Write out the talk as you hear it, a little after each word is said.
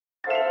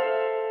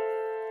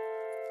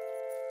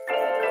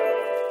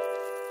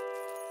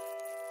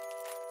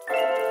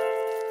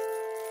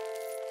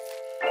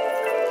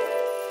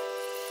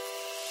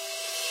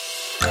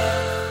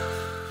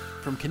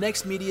From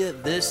Connects Media,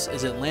 this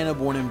is Atlanta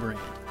Born and Brand.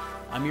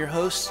 I'm your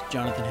host,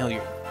 Jonathan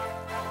Hilliard.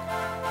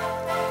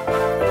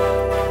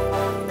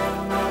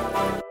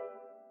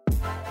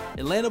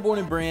 Atlanta Born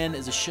and Brand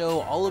is a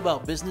show all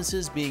about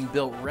businesses being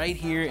built right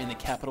here in the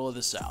capital of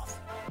the South.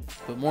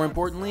 But more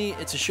importantly,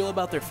 it's a show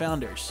about their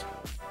founders.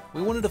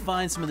 We wanted to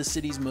find some of the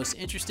city's most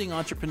interesting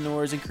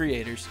entrepreneurs and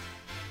creators,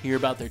 hear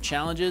about their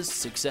challenges,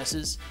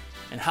 successes,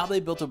 and how they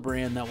built a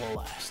brand that will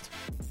last.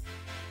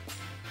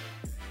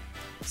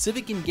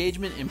 Civic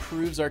engagement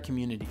improves our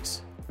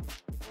communities.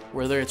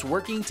 Whether it's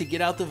working to get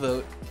out the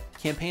vote,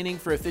 campaigning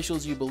for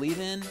officials you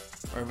believe in,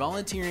 or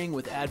volunteering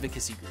with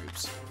advocacy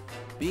groups,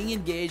 being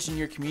engaged in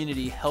your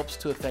community helps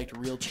to affect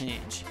real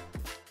change.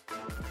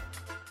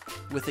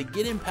 With the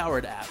Get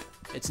Empowered app,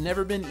 it's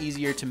never been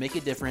easier to make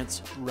a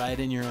difference right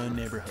in your own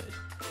neighborhood.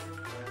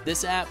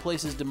 This app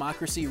places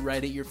democracy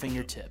right at your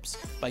fingertips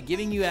by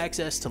giving you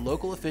access to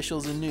local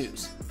officials and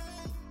news.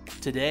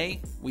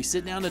 Today, we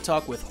sit down to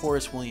talk with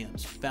Horace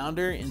Williams,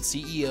 founder and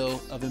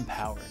CEO of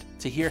Empowered,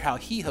 to hear how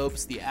he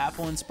hopes the app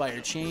will inspire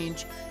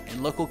change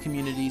in local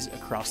communities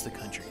across the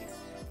country.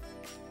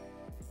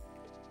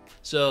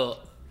 So,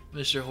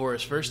 Mr.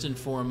 Horace, first and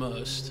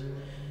foremost,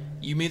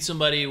 you meet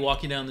somebody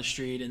walking down the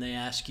street and they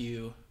ask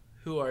you,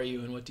 who are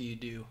you and what do you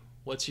do?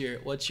 What's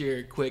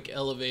your quick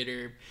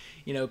elevator,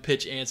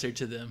 pitch answer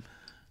to them?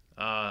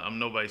 I'm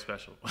nobody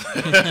special.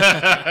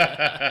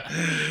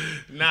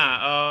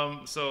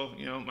 So,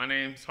 my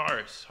name's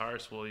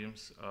Horace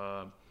Williams,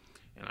 and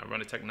I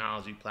run a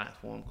technology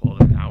platform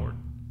called Empowered.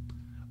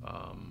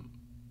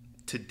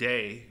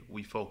 Today,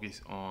 we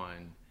focus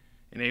on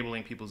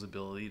enabling people's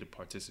ability to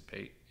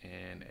participate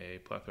in a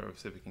plethora of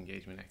civic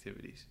engagement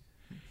activities,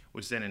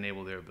 which then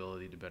enable their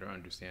ability to better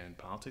understand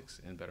politics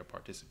and better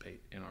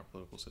participate in our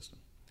political system.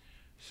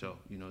 So,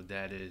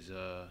 that is,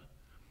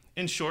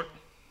 in short,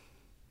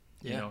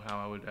 how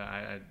I would,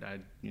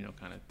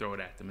 kind of throw it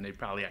at them, and they'd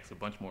probably ask a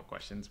bunch more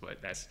questions,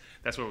 but that's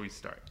where we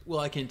start. Well,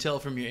 I can tell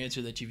from your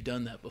answer that you've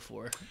done that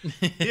before.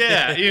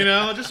 Yeah,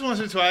 just once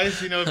or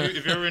twice, if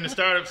you're ever in the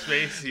startup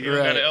space, you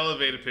got an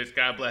elevator pitch,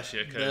 God bless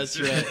you. That's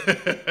right.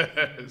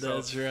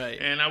 That's right.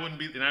 And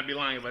I'd be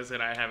lying if I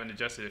said I haven't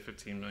adjusted it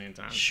 15 million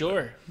times.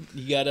 Sure.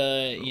 You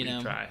gotta,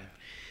 try.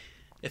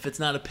 If it's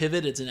not a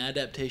pivot, it's an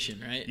adaptation,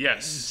 right?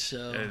 Yes.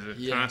 So there's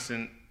a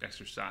constant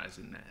exercise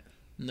in that.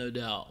 No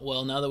doubt.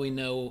 Well, now that we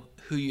know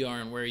who you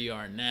are and where you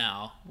are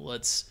now,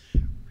 let's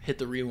hit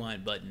the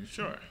rewind button.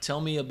 Sure.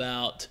 Tell me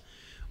about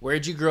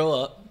where'd you grow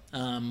up,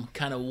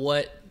 kind of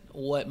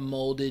what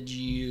molded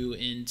you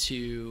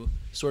into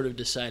sort of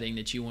deciding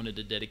that you wanted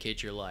to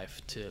dedicate your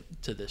life to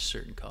this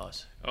certain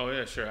cause. Oh,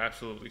 yeah, sure,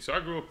 absolutely. So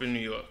I grew up in New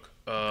York.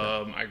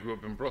 I grew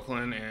up in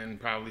Brooklyn and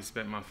probably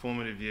spent my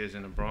formative years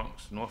in the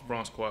Bronx, North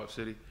Bronx, Co-op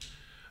City.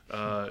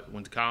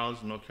 Went to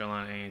college, North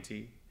Carolina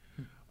A&T.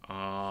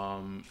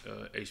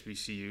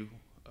 HBCU,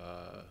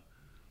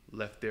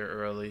 left there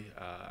early.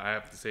 I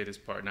have to say this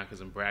part, not because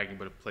I'm bragging,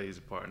 but it plays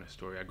a part in the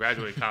story. I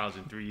graduated college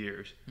in 3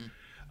 years,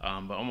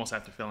 but almost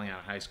after failing out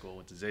of high school,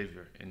 went to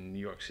Xavier in New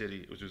York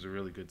City, which was a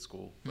really good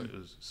school, but it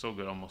was so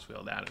good I almost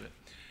failed out of it.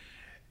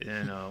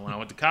 And when I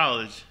went to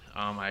college,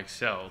 I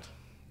excelled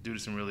due to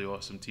some really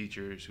awesome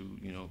teachers who,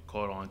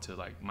 caught on to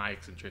like my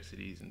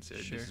eccentricities and said,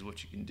 This is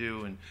what you can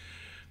do. And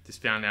just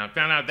found out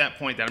at that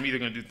point that I'm either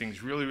going to do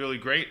things really, really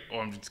great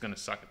or I'm just going to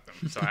suck at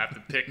them. So I have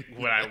to pick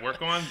what I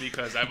work on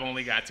because I've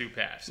only got 2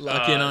 paths.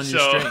 Lock in on your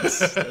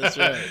strengths. That's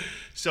right.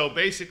 So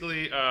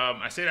basically,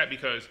 I say that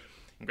because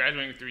I'm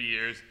graduating in 3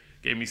 years,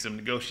 gave me some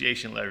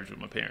negotiation leverage with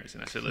my parents.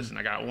 And I said, listen,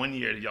 I got 1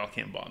 year that y'all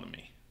can't bother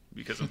me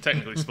because I'm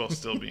technically supposed to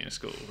still be in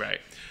school, right?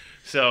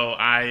 So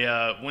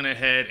I went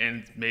ahead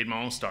and made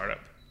my own startup.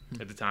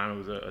 At the time, it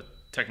was a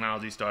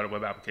technology startup,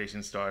 web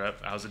application startup.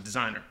 I was a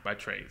designer by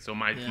trade. So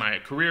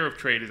my career of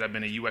trade is I've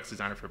been a UX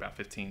designer for about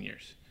 15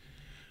 years.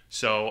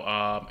 So,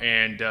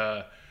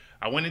 I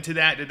went into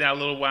that, did that a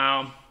little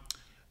while.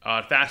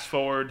 Fast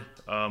forward,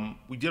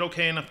 we did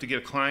okay enough to get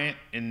a client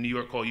in New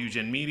York called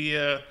Eugen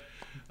Media.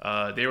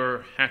 They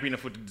were happy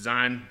enough with the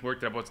design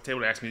work that I brought to the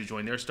table to ask me to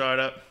join their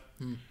startup.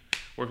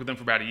 Worked with them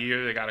for about a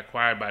year. They got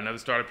acquired by another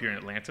startup here in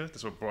Atlanta.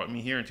 That's what brought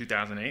me here in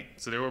 2008.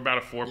 So they were about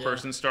a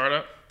 4-person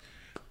startup.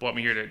 Brought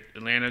me here to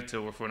Atlanta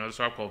to work for another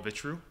startup called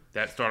Vitru.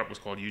 That startup was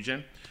called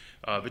Eugen.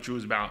 Vitru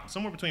was about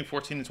somewhere between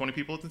 14 and 20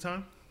 people at the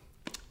time.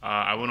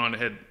 I went on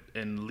ahead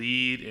and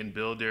lead and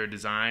build their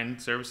design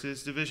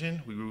services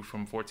division. We grew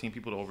from 14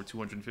 people to over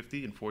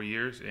 250 in 4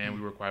 years, and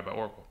we were acquired by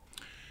Oracle.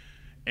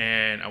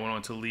 And I went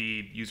on to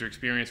lead user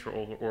experience for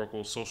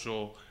Oracle's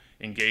social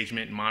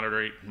engagement,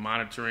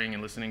 monitoring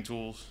and listening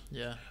tools.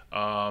 Yeah.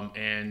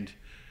 And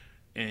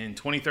in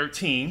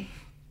 2013,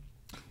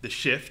 the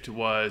shift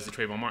was the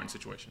Trayvon Martin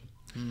situation.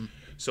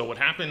 So what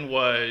happened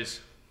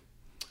was,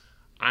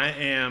 I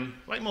am,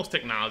 like most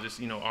technologists,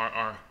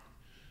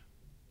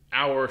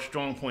 our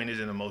strong point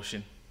is in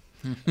emotion.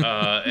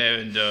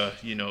 And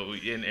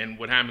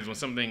what happens when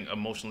something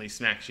emotionally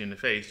smacks you in the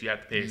face, you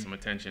have to pay some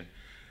attention.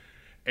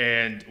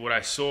 And what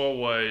I saw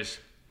was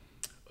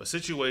a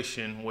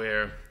situation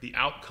where the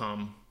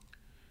outcome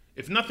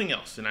if nothing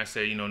else, and I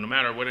say, no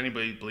matter what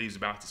anybody believes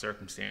about the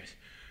circumstance,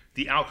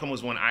 the outcome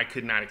was one I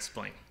could not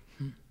explain.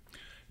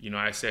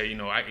 I say,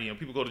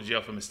 people go to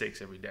jail for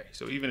mistakes every day.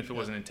 So even if it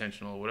wasn't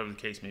intentional or whatever the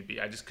case may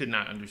be, I just could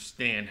not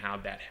understand how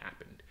that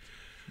happened.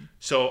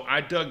 So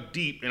I dug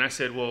deep and I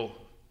said, well,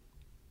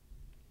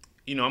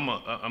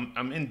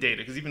 I'm in data,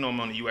 because even though I'm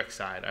on the UX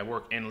side, I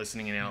work in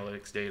listening and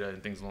analytics data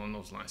and things along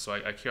those lines. So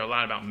I care a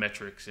lot about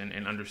metrics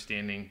and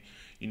understanding,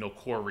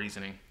 core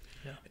reasoning.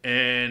 Yeah.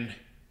 And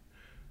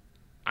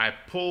I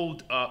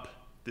pulled up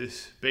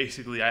this,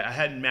 basically, I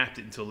hadn't mapped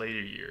it until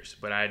later years,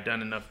 but I had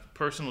done enough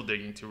personal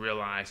digging to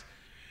realize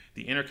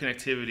the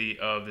interconnectivity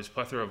of this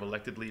plethora of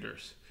elected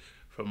leaders,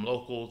 from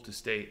local to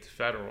state to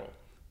federal,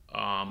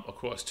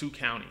 across 2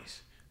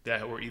 counties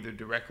that were either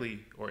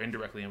directly or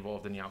indirectly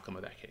involved in the outcome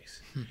of that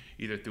case,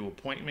 either through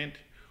appointment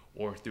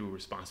or through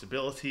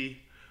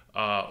responsibility,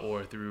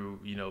 or through,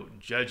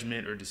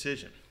 judgment or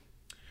decision.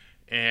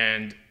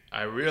 And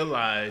I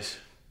realized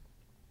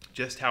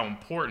just how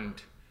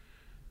important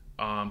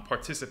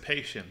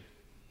participation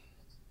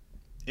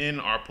in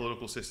our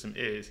political system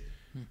is,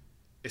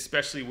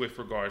 especially with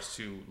regards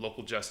to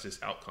local justice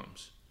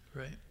outcomes.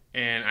 Right.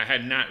 And I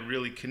had not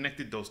really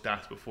connected those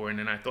dots before. And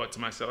then I thought to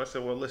myself, I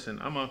said, well, listen,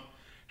 I'm a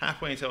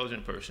halfway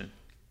intelligent person.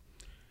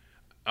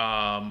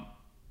 And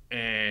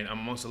I'm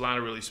amongst a lot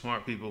of really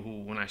smart people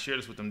who, when I shared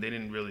this with them, they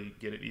didn't really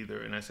get it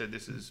either. And I said,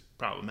 this is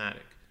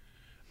problematic.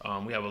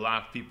 We have a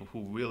lot of people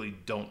who really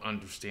don't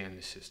understand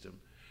the system.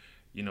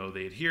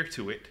 They adhere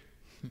to it.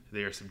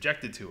 They are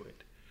subjected to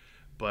it.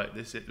 But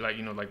this is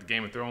like the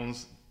Game of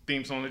Thrones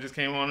theme song that just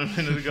came on a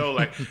minute ago.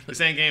 Like, this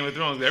ain't Game of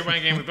Thrones. Everybody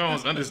in Game of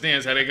Thrones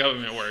understands how their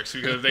government works,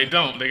 because if they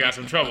don't, they got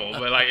some trouble.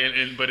 But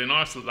but in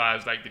our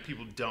lives, the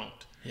people don't.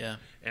 Yeah.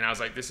 And I was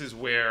like, this is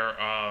where,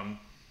 I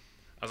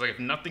was like, if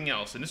nothing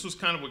else, and this was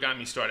kind of what got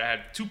me started. I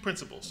had 2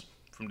 principles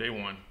from day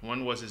one.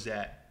 One was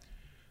that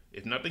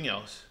if nothing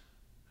else,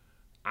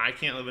 I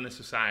can't live in a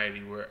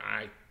society where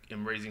I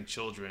am raising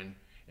children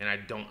and I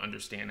don't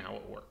understand how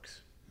it works.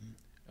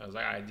 I was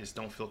like, I just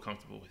don't feel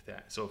comfortable with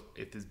that. So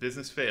if this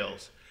business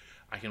fails,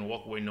 I can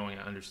walk away knowing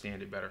I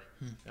understand it better,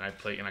 and I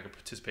can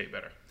participate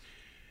better.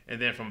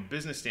 And then from a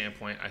business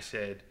standpoint, I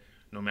said,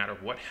 no matter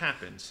what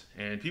happens,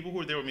 and people who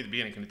were there with me at the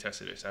beginning can attest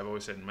to this, I've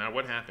always said, no matter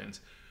what happens,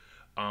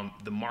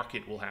 the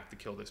market will have to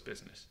kill this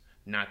business,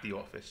 not the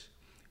office.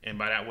 And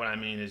by that, what I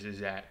mean is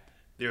that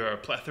there are a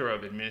plethora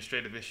of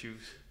administrative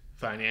issues,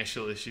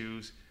 financial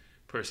issues,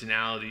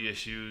 personality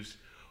issues,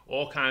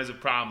 all kinds of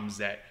problems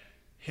that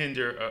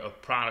hinder a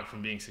product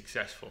from being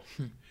successful.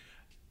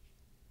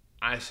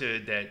 I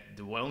said that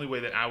the only way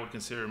that I would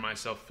consider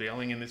myself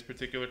failing in this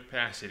particular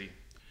capacity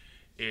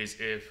is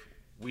if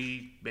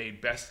we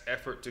made best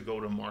effort to go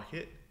to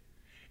market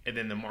and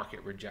then the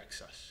market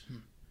rejects us.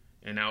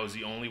 And that was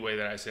the only way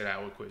that I said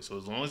I would quit. So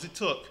as long as it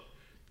took,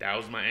 that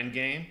was my end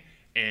game.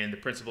 And the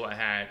principle I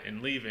had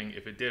in leaving,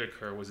 if it did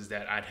occur, was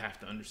that I'd have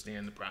to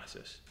understand the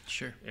process.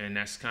 Sure. And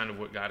that's kind of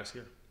what got us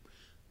here.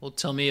 Well,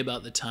 tell me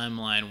about the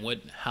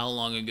timeline. How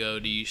long ago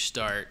do you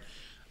start,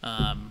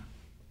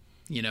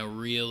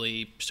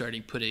 really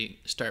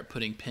start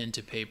putting pen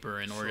to paper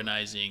and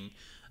organizing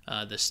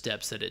the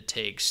steps that it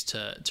takes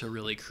to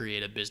really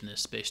create a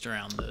business based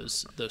around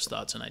those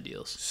thoughts and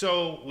ideals?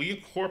 So we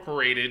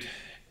incorporated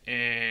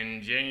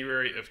in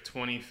January of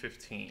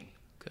 2015.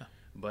 Okay.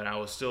 But I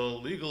was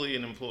still legally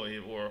an employee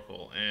of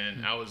Oracle,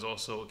 and I was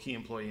also a key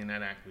employee in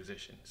that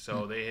acquisition.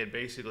 So they had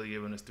basically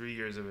given us 3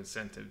 years of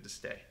incentive to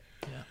stay.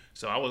 Yeah.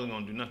 So I wasn't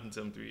going to do nothing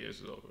until 3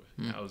 years was over.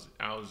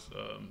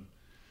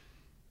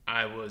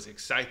 I was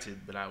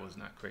excited, but I was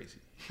not crazy.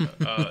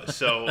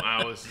 So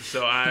I was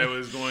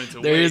going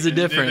to. There wait. is a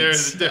difference. There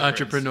is a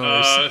difference.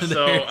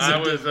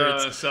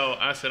 Entrepreneurs. So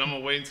I said I'm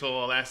gonna wait until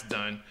all that's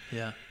done.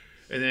 Yeah.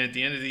 And then at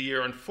the end of the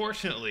year,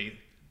 unfortunately,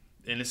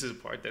 and this is a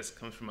part that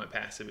comes from my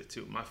past of it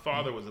too. My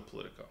father was a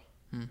Politico,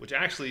 which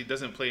actually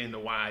doesn't play into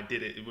why I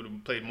did it. It would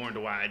have played more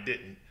into why I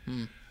didn't.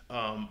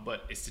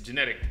 But it's the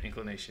genetic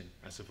inclination,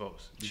 I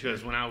suppose.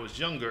 Because when I was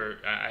younger,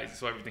 I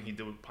saw everything he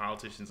did with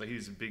politicians. Like, he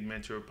was a big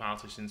mentor of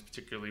politicians,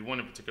 particularly one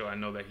in particular I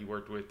know that he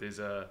worked with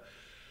is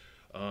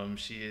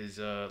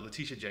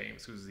Letitia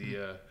James, who's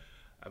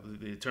I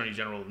believe the Attorney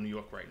General of New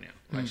York right now.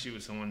 Like, she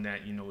was someone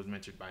that was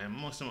mentored by him,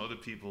 among some other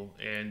people.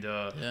 And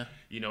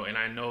and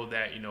I know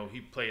that he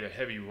played a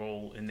heavy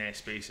role in that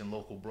space in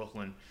local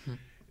Brooklyn.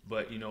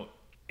 But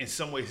in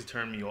some ways it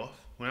turned me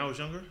off when I was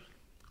younger.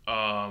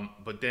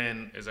 But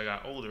then as I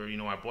got older,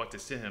 I brought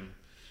this to him.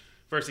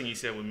 First thing he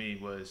said with me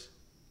was,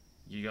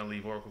 "You gonna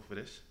leave Oracle for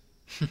this?"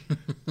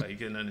 Like, he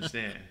couldn't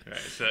understand, right?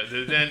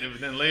 So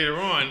then later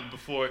on,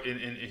 before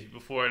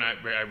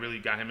I really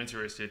got him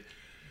interested,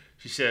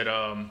 she said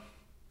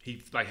he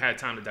had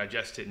time to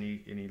digest it, and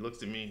he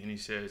looks at me and he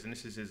says, and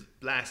this is his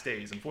last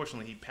days.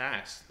 Unfortunately, he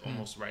passed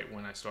almost right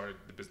when I started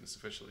the business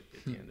officially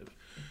at the end of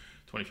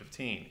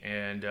 2015,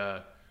 and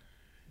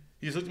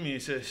he just looked at me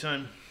and said,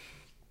 "Son,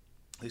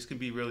 this could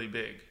be really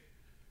big."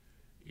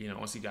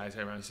 Once he got his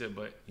head around, he said,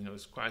 "But it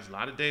requires a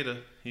lot of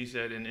data." He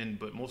said,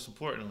 but most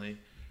importantly,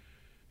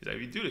 he's like,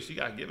 "If you do this, you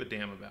gotta give a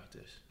damn about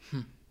this."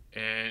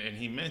 and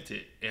he meant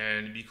it.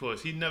 And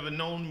because he'd never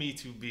known me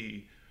to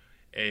be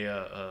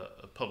a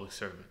public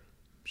servant.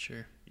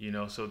 Sure.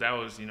 So that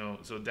was,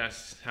 so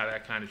that's how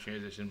that kind of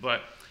transitioned.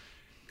 But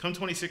come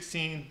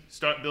 2016,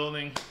 start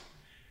building,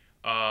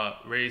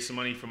 raise some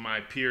money from my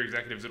peer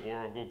executives at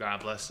Oracle,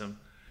 God bless them,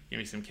 give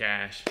me some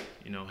cash,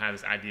 had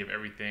this idea of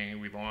everything.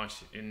 We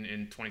launched in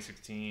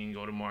 2016,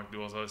 go to market,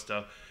 do all this other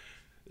stuff.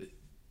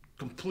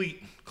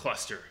 Complete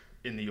cluster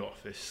in the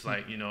office.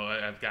 Like,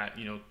 I've got,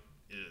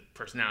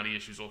 personality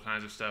issues, all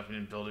kinds of stuff, and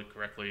didn't build it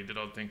correctly, did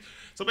other things.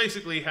 So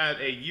basically had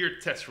a year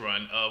test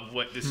run of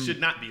what this should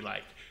not be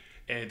like,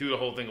 and threw the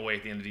whole thing away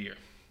at the end of the year.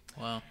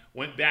 Wow.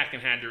 Went back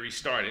and had to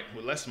restart it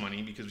with less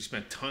money because we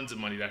spent tons of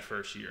money that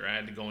first year. I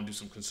had to go and do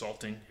some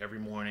consulting every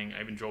morning.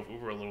 I even drove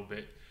Uber a little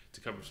bit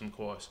to cover some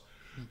costs.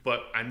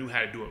 But I knew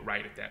how to do it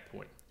right at that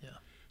point. Yeah.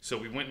 So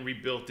we went and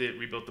rebuilt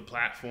the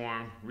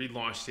platform,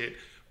 relaunched it.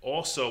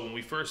 Also, when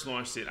we first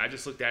launched it, I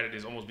just looked at it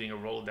as almost being a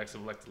Rolodex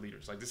of elected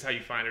leaders. Like, this is how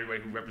you find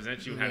everybody who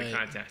represents you and how to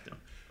contact them.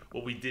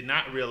 What we did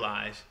not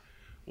realize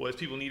was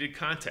people needed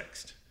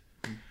context.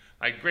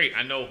 Like, great,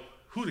 I know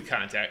who to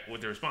contact,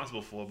 what they're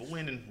responsible for, but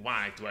when and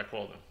why do I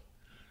call them,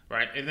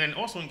 right? And then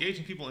also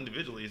engaging people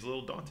individually is a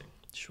little daunting.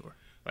 Sure.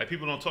 Like,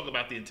 people don't talk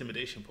about the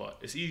intimidation part.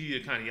 It's easy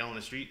to kind of yell in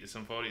the street at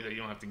somebody that you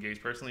don't have to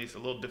engage personally. It's a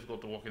little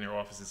difficult to walk in their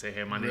office and say,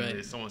 hey, my name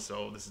is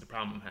so-and-so, this is the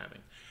problem I'm having.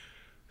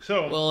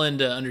 So, well, and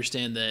to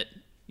understand that,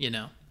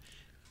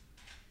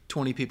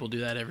 20 people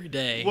do that every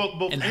day,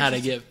 and how to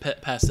get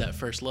past that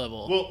first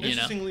level. Well,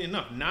 interestingly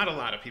enough, not a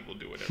lot of people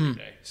do it every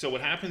day. So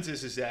what happens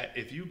is that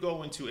if you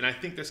go into, and I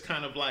think that's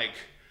kind of like,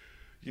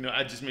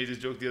 I just made this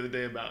joke the other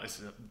day about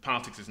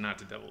politics is not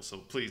the devil, so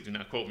please do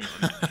not quote me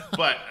on that.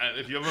 But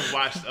if you ever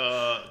watched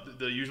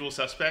The Usual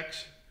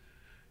Suspects,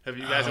 have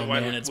you guys ever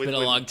watched it's been a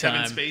long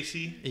time. Kevin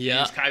Spacey?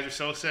 Yeah. Kaiser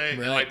Sose. Right.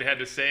 And like they had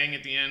this saying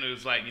at the end, it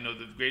was like,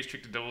 the greatest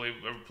trick the devil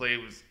ever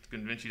played was to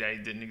convince you that he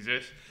didn't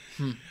exist.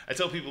 I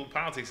tell people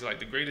politics is like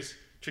the greatest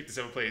trick that's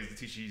ever played is to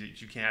teach you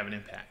that you can't have an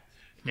impact.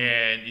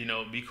 And,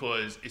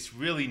 because it's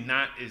really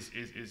not as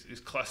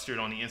clustered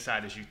on the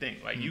inside as you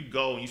think. Like, you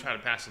go and you try to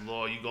pass a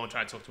law, you go and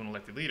try to talk to an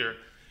elected leader,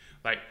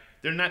 like,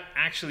 they're not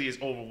actually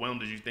as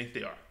overwhelmed as you think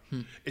they are.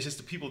 It's just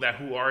the people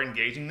who are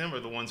engaging them are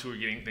the ones who are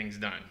getting things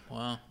done.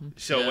 Wow.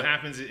 So what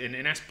happens,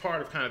 and that's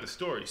part of kind of the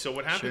story. So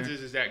what happens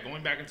is that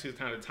going back into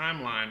kind of the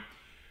timeline,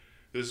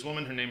 there's this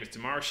woman, her name is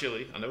Tamara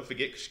Shilley. I'll never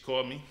forget, because she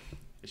called me.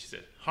 And she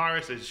said,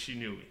 Horace, as she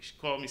knew me. She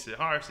called me and said,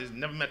 Horace, I've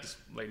never met this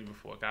lady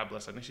before. God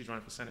bless her. I think she's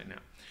running for Senate now.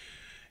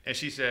 And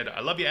she said,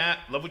 I love your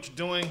app, love what you're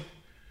doing.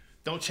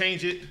 Don't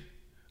change it.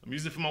 I'm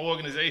using it for my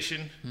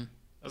organization. I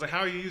was like, how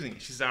are you using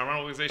it? She said, I run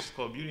an organization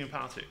called Beauty and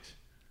Politics.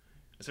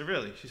 I said,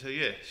 really? She said,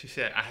 yeah. She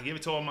said, I give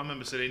it to all my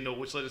members so they know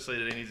which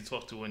legislator they need to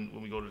talk to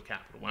when we go to the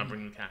Capitol, when I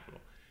bring them to the Capitol.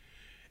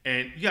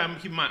 And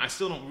keep in mind, I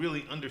still don't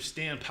really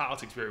understand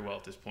politics very well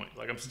at this point.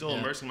 Like, I'm still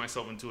immersing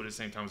myself into it at the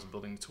same time as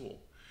building the tool.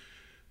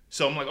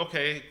 So I'm like,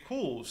 okay,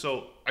 cool.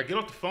 So I get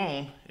off the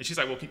phone, and she's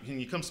like, well, can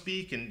you come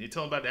speak and you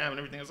tell them about the app and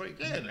everything? I was like,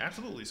 yeah,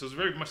 absolutely. So it's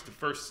very much the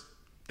first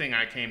thing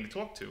I came to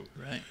talk to.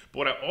 Right. But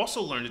what I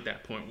also learned at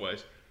that point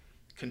was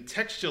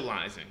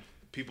contextualizing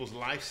people's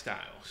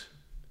lifestyles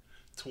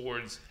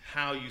towards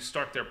how you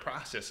start their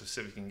process of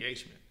civic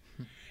engagement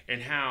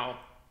and how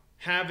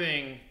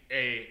having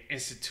a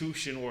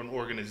institution or an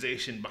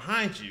organization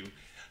behind you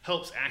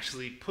helps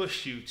actually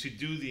push you to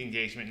do the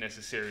engagement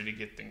necessary to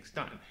get things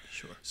done.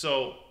 Sure.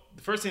 So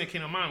the first thing that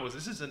came to mind was,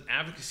 this is an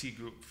advocacy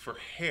group for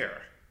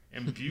hair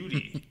and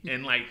beauty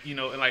and I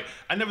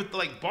never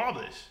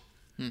barbers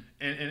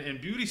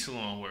and beauty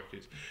salon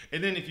workers.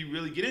 And then if you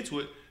really get into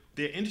it,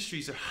 their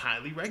industries are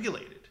highly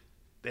regulated.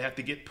 They have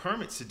to get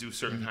permits to do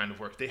certain kind of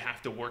work. They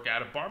have to work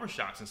out of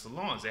barbershops and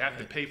salons. They have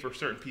to pay for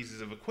certain pieces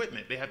of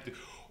equipment. They have to,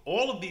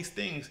 all of these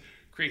things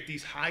create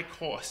these high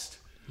cost,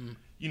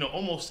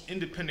 almost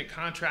independent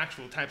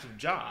contractual types of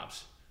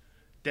jobs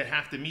that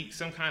have to meet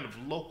some kind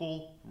of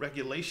local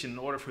regulation in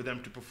order for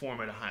them to perform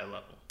at a high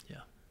level. Yeah.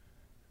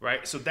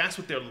 Right? So that's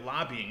what they're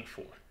lobbying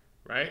for,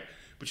 right?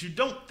 But you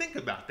don't think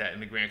about that in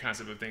the grand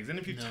concept of things. And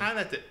if you tie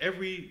that to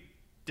every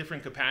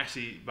different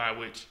capacity by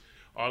which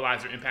our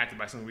lives are impacted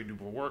by something we do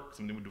for work,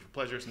 something we do for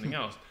pleasure, something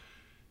else,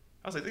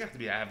 I was like, there have to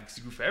be an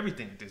advocacy group for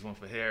everything. There's one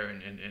for hair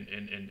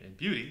and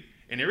beauty,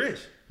 and there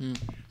is.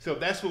 So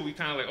that's what we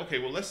kind of like, okay,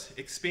 well, let's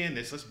expand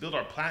this. Let's build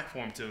our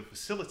platform to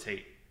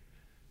facilitate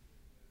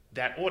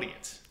that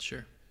audience.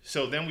 Sure.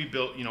 So then we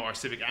built, our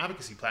civic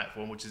advocacy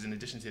platform, which is in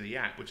addition to the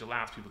app, which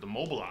allows people to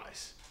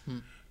mobilize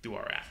through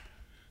our app.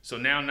 So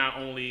now not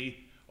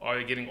only are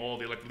they getting all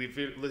the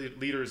elected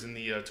leaders in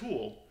the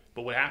tool,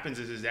 but what happens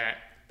is that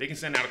they can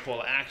send out a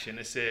call to action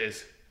that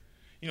says,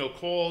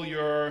 call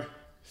your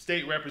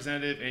state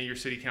representative and your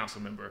city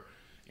council member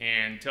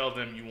and tell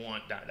them you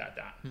want ...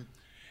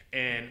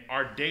 And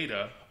our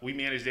data, we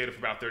manage data for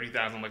about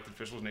 30,000 elected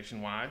officials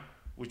nationwide,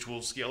 which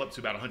will scale up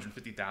to about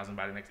 150,000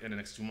 in the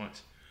next 2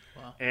 months.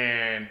 Wow.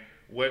 And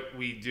what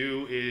we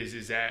do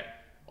is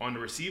that on the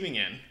receiving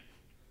end,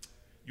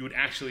 you would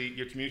actually,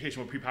 your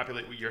communication will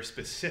pre-populate with your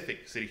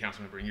specific city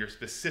council member and your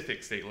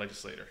specific state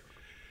legislator.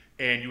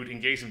 and you would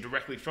engage them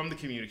directly from the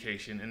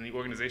communication, and the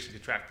organization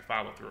could track the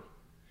follow through.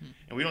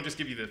 And we don't just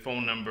give you the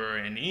phone number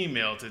and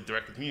email to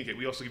directly communicate.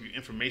 We also give you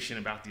information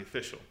about the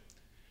official.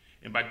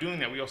 And by doing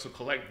that, we also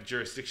collect the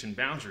jurisdiction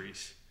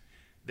boundaries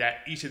that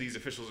each of these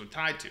officials are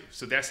tied to.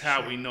 So that's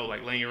how we know,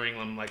 like layering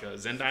them like a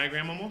Venn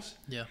diagram almost.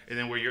 Yeah. And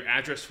then where your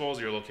address falls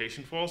or your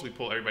location falls, we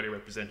pull everybody to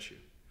represent you.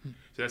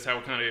 So that's how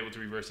we're kind of able to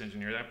reverse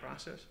engineer that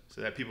process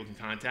so that people can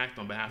contact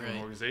on behalf of an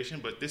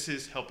organization. But this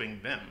is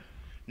helping them,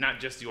 not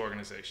just the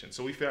organization.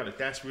 So we found that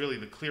that's really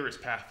the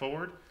clearest path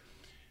forward.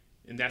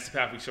 And that's the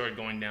path we started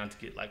going down to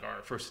get like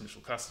our first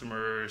initial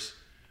customers,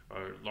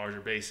 our larger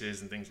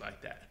bases and things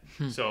like that.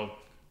 So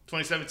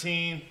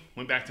 2017,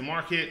 went back to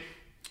market.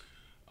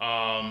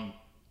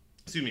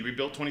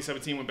 Rebuilt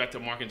 2017, went back to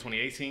market in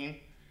 2018.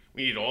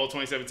 We needed all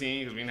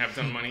 2017 because we didn't have a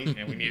ton of money,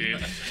 and we needed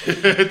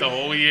the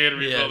whole year to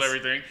rebuild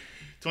everything.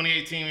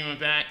 2018, we went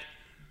back.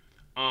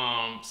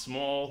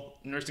 Small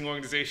nursing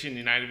organization,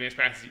 United Advanced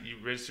Practice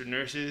Registered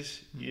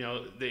Nurses. You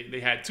know, they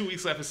had 2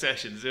 weeks left of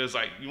sessions. It was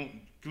like,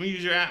 can we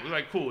use your app? We're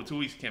like, cool, 2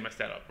 weeks, can't mess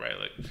that up, right?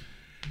 Like,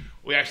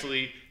 we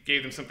actually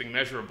gave them something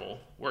measurable,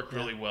 worked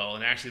really well,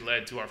 and actually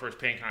led to our first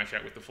paying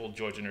contract with the full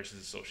Georgia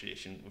Nurses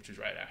Association, which was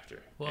right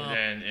after. Wow.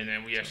 And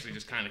then we actually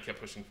just kind of kept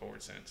pushing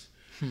forward since.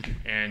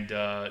 And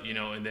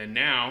and then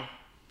now,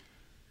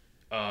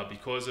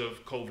 because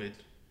of COVID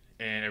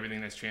and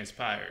everything that's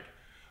transpired,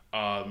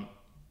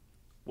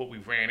 what we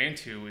ran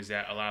into is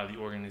that a lot of the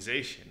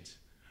organizations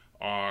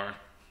are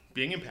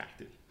being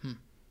impacted.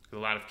 A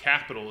lot of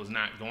capital is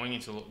not going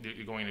into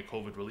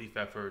COVID relief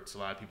efforts. A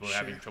lot of people are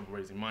having trouble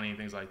raising money and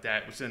things like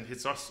that, which then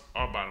hits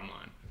our bottom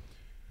line.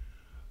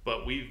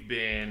 But we've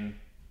been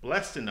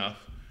blessed enough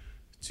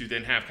to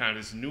then have kind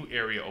of this new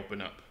area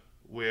open up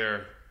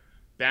where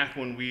back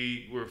when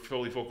we were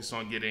fully focused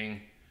on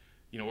getting,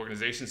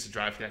 organizations to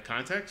drive that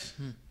context,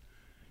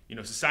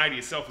 society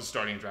itself was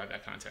starting to drive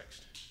that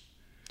context.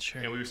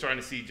 Sure. And we were starting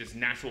to see just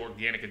natural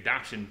organic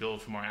adoption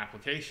build from our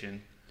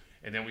application.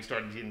 And then we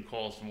started getting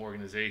calls from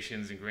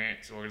organizations and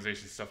grants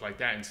organizations, stuff like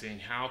that, and saying,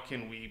 how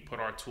can we put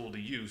our tool to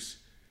use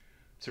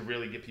to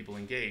really get people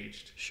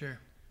engaged? Sure.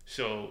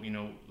 So,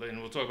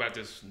 and we'll talk about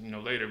this,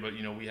 later, but,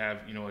 we have,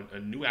 a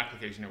new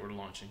application that we're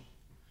launching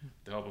with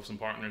the help of some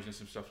partners and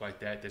some stuff like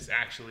that that's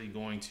actually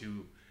going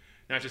to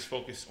not just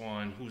focus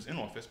on who's in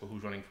office, but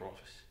who's running for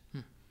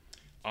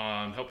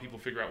office. Help people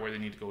figure out where they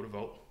need to go to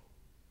vote.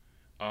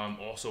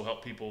 Also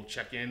help people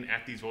check in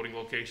at these voting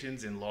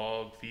locations and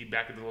log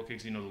feedback at the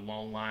locations, the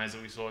long lines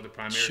that we saw at the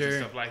primaries and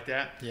stuff like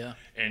that. Yeah.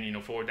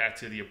 And, forward that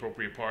to the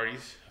appropriate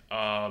parties.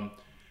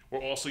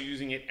 We're also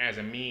using it as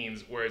a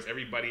means, whereas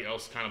everybody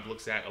else kind of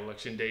looks at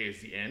Election Day as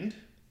the end,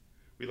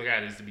 we look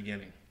at it as the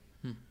beginning.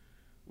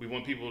 We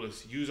want people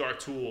to use our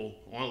tool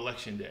on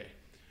Election Day,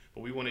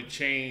 but we want to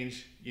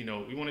change, we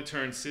want to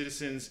turn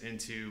citizens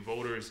into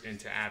voters,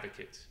 into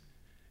advocates.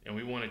 And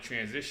we want to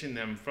transition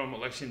them from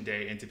Election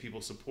Day into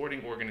people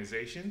supporting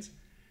organizations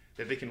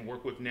that they can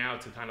work with now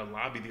to kind of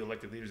lobby the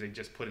elected leaders they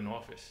just put in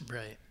office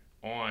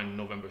on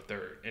November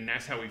 3rd. And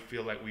that's how we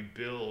feel like we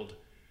build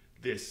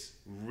this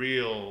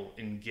real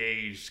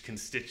engaged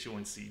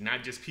constituency,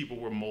 not just people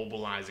we're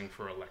mobilizing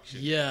for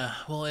elections. Yeah,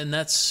 well, and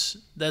that's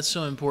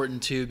so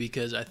important too,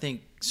 because I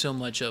think so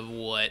much of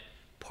what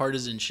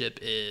partisanship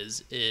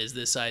is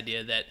this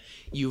idea that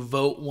you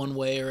vote one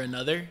way or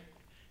another,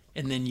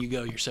 and then you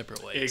go your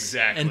separate ways.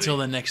 Exactly. Until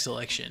the next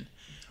election.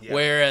 Yeah.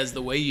 Whereas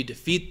the way you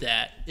defeat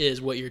that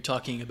is what you're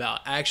talking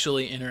about,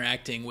 actually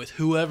interacting with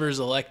whoever's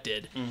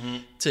elected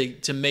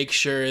to make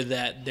sure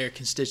that their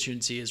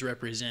constituency is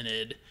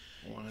represented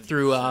 100%.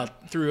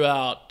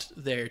 throughout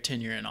their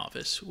tenure in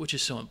office, which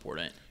is so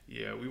important.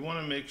 Yeah, we want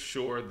to make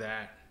sure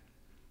that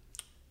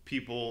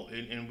people,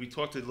 and we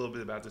talked a little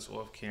bit about this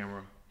off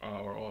camera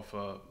or off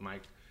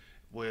mic,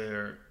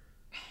 where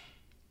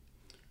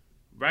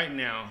right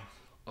now,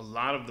 a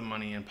lot of the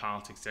money in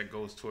politics that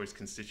goes towards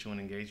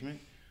constituent engagement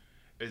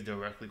is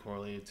directly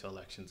correlated to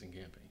elections and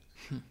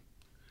campaigns.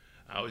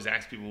 I always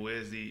ask people,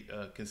 where's the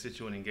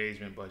constituent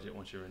engagement budget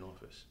once you're in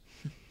office?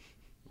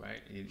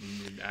 Right?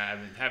 I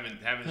haven't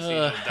seen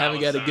those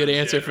haven't got a good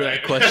answer for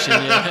that question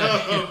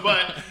yet.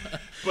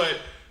 but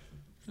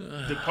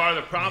the part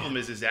of the problem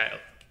is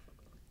that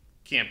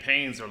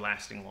campaigns are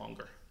lasting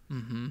longer,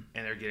 and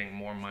they're getting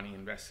more money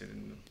invested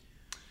in them.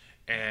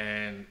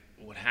 And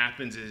what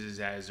happens is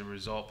that as a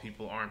result,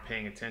 people aren't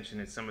paying attention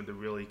at some of the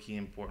really key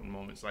important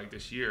moments. Like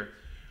this year,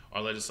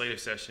 our legislative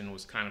session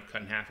was kind of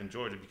cut in half in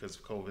Georgia because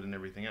of COVID and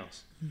everything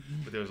else.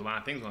 But there was a lot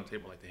of things on the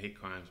table, like the hate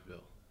crimes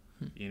bill.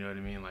 You know what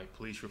I mean? Like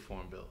police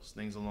reform bills,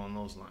 things along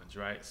those lines,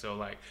 right? So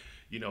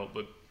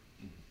but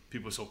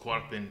people are so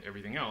caught up in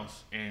everything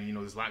else. And,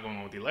 there's a lot going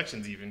on with the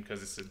elections even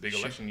because it's a big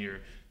election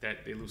year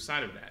that they lose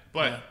sight of that.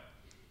 But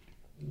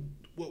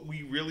what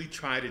we really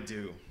try to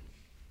do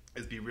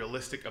is be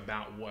realistic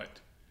about what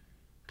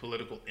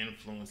political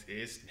influence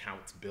is and how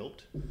it's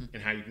built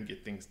and how you can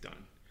get things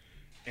done.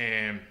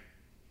 And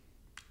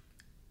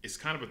it's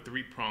kind of a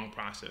three-pronged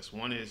process.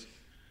 One is,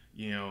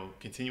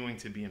 continuing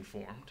to be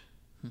informed.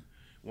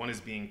 One is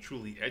being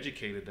truly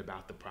educated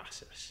about the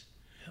process.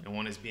 and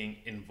one is being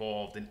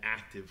involved and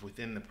active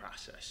within the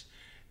process.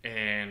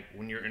 And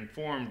when you're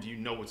informed, you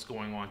know what's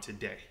going on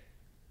today.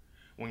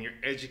 When you're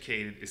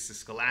educated, it's the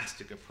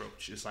scholastic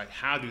approach. It's like,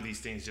 how do these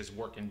things just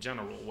work in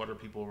general? What are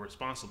people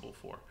responsible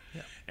for?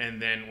 Yeah.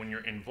 And then when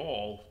you're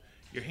involved,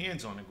 your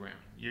hands on the ground,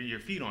 your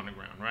feet on the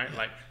ground, right? Yeah.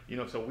 Like, you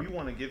know, so we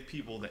want to give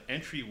people the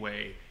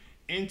entryway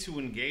into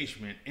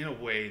engagement in a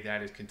way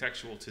that is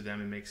contextual to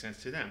them and makes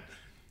sense to them.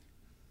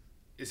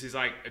 This is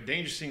like a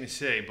dangerous thing to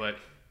say, but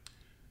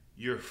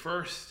your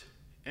first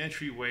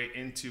entryway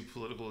into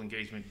political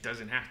engagement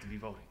doesn't have to be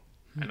voting.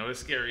 I know it's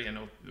scary. I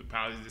know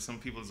probably some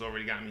people has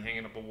already got me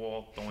hanging up a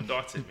wall throwing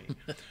darts at me,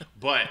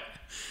 but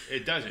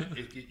it doesn't.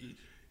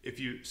 If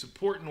you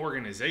support an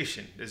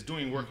organization that's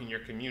doing work in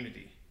your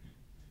community,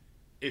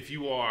 if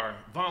you are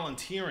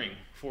volunteering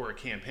for a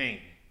campaign,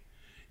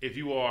 if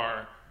you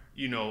are,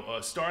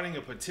 starting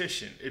a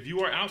petition, if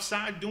you are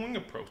outside doing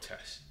a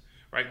protest,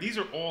 right? These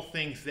are all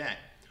things that,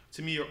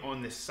 to me, are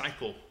on this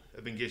cycle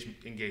of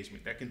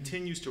engagement that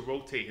continues to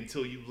rotate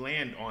until you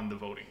land on the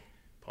voting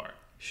part.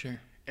 Sure.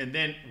 And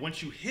then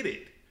once you hit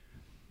it,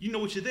 you know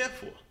what you're there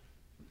for.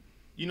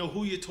 You know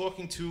who you're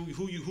talking to,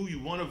 who you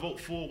want to vote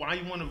for, why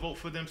you want to vote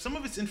for them. Some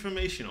of it's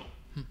informational,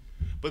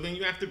 but then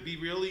you have to be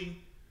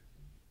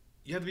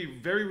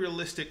very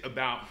realistic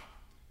about,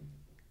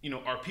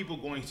 are people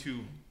going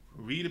to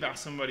read about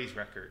somebody's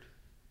record,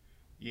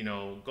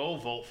 go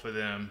vote for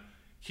them,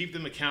 keep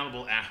them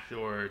accountable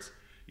afterwards,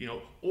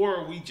 or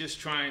are we just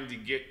trying to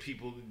get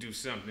people to do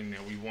something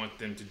that we want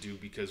them to do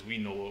because we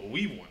know what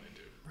we want to do?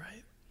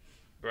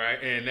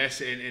 Right, and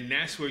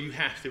that's where you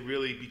have to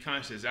really be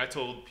conscious. I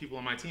told people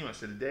on my team, I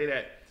said, the day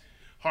that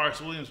Horace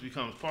Williams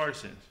becomes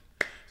partisan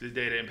is the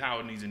day that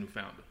Empowered needs a new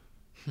founder.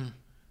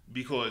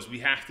 Because we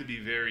have to be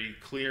very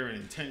clear and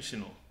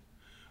intentional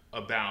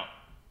about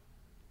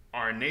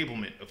our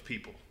enablement of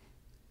people.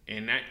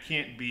 And that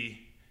can't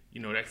be,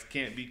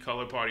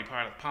 color party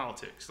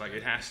politics. Like,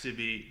 it has to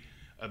be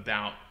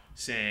about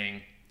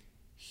saying,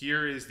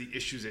 here is the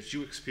issues that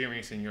you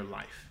experience in your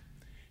life.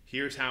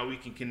 Here's how we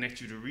can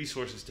connect you to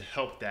resources to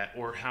help that,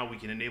 or how we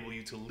can enable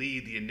you to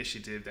lead the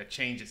initiative that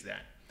changes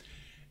that.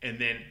 And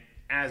then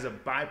as a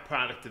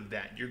byproduct of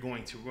that, you're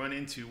going to run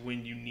into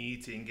when you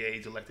need to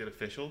engage elected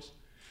officials,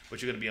 but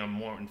you're going to be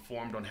more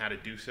informed on how to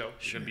do so.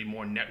 Sure. You're going to be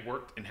more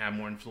networked and have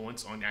more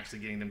influence on actually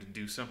getting them to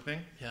do something.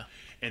 Yeah.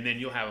 And then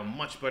you'll have a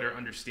much better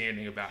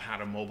understanding about how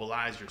to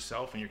mobilize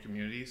yourself and your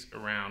communities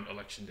around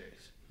election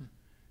days.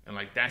 And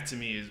like that to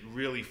me is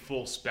really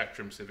full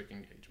spectrum civic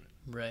engagement.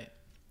 Right.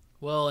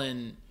 Well,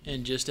 and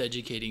just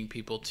educating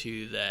people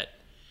too that,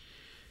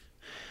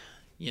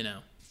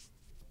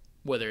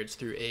 whether it's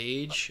through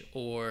age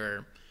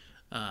or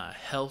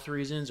health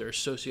reasons or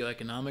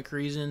socioeconomic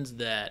reasons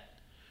that,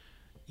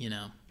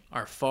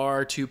 are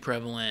far too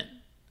prevalent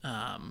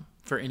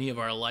for any of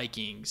our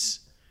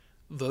likings,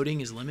 voting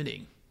is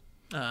limiting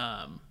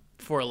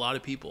for a lot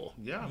of people.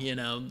 Yeah.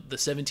 The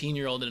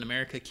 17-year-old in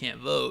America can't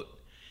vote.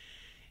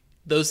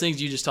 Those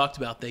things you just talked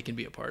about, they can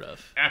be a part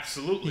of.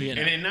 Absolutely.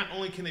 And not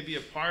only can they be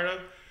a part of,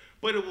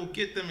 but it will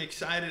get them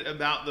excited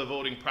about the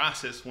voting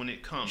process when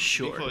it comes.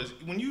 Sure. Because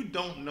when you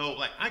don't know,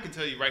 like I can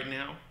tell you right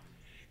now,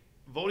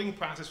 voting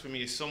process for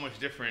me is so much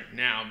different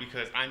now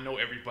because I know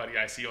everybody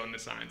I see on the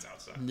signs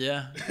outside.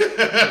 Yeah.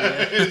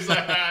 It's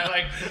like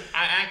I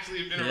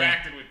actually have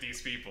interacted with these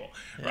people,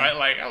 right?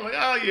 Like I'm like,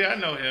 oh yeah, I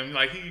know him.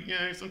 Like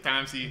he,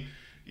 sometimes he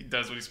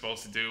does what he's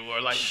supposed to do, or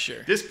like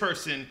this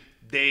person.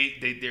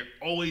 They're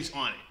always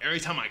on it.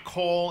 Every time I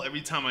call, every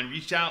time I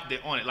reach out,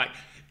 they're on it. Like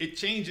it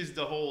changes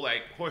the whole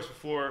like horse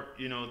before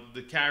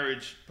the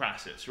carriage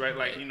process, right?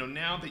 Like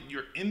now that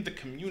you're in the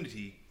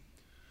community,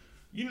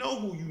 you know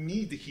who you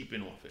need to keep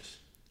in office.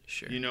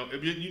 Sure. You know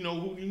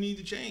who you need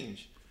to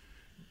change,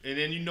 and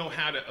then you know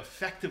how to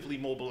effectively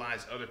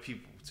mobilize other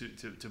people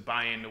to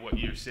buy into what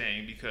you're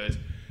saying, because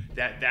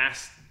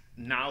that's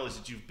knowledge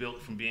that you've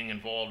built from being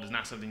involved is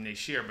not something they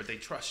share, but they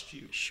trust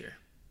you. Sure.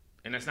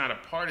 And that's not a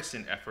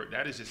partisan effort.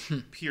 That is just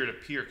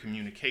peer-to-peer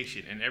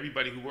communication. And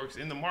everybody who works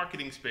in the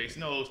marketing space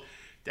knows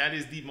that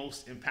is the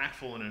most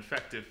impactful and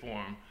effective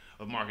form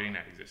of marketing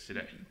that exists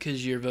today.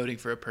 Because you're voting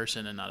for a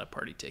person and not a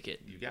party ticket.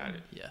 You got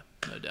it. Yeah,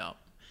 no doubt.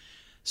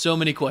 So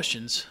many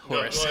questions,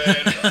 Horace. No, go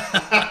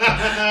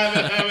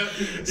ahead.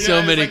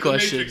 So many like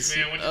questions. The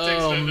Matrix, man.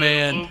 Oh,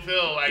 man. Blue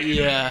pill, like,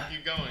 yeah.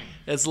 Keep going.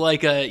 It's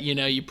like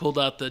you pulled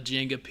out the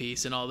Jenga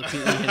piece and all the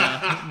people,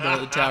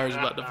 the tower's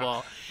about to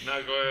fall.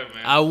 No, go ahead,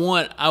 man.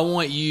 I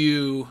want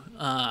you,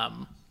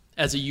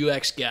 as a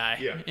UX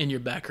guy in your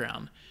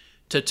background,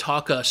 to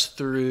talk us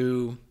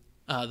through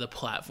the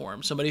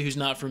platform. Somebody who's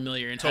not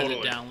familiar and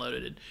hasn't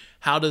downloaded it.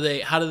 How do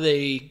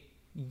they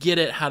get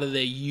it? How do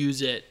they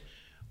use it?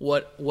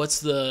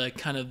 What's the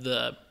kind of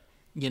the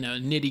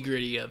nitty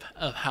gritty of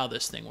how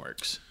this thing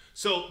works?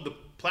 So the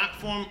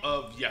platform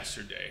of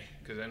yesterday,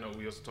 because I know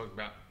we also talked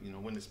about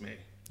when this may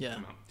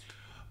come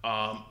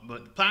out.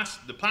 But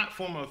the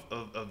platform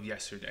of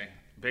yesterday,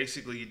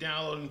 basically you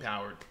download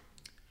Empowered,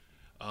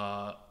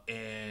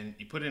 and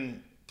you put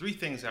in 3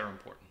 things that are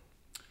important.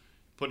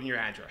 Put in your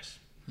address.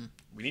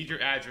 We need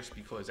your address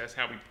because that's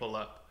how we pull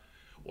up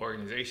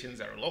organizations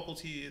that are local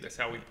to you. That's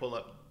how we pull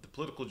up the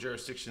political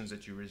jurisdictions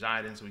that you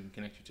reside in so we can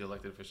connect you to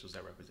elected officials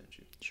that represent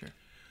you. Sure.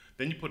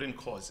 Then you put in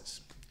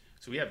causes.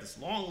 So we have this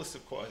long list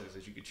of causes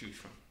that you could choose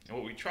from. And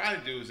what we try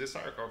to do is this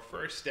our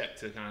first step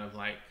to kind of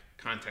like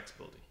context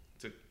building,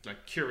 to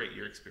like curate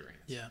your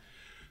experience. Yeah.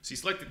 So you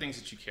select the things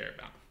that you care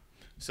about.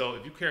 So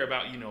if you care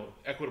about,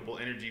 equitable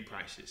energy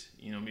prices,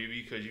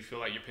 maybe because you feel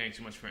like you're paying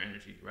too much for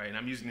energy, right? And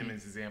I'm using them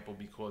as an example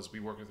because we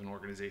work with an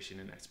organization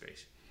in that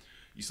space.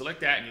 You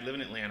select that and you live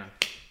in Atlanta.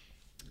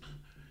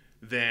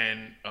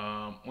 Then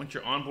once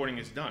your onboarding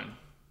is done,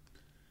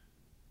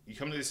 you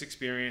come to this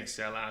experience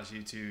that allows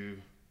you to,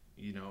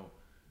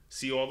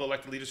 see all the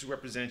elected leaders who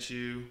represent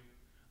you,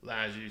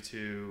 allows you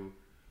to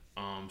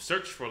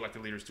search for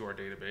elected leaders through our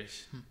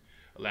database,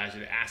 allows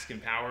you to ask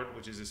Empowered,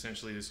 which is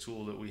essentially this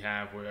tool that we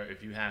have where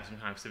if you have some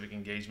kind of civic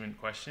engagement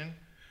question,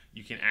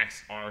 you can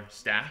ask our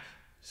staff.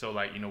 So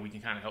we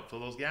can kind of help fill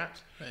those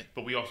gaps. Right.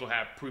 But we also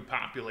have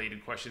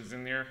pre-populated questions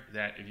in there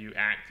that if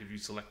you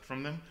select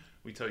from them,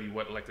 we tell you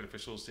what elected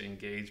officials to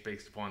engage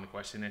based upon the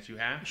question that you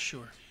have.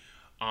 Sure.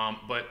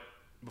 But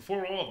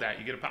before all of that,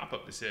 you get a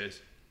pop-up that says,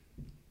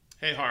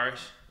 hey,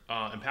 Harsh,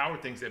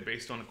 Empowered thinks that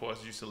based on the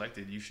causes you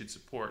selected, you should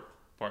support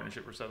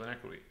Partnership for Southern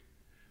Equity.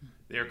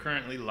 They are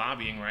currently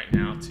lobbying right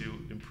now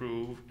to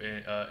improve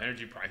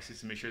energy prices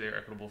to make sure they're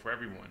equitable for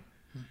everyone.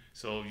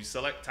 So you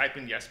type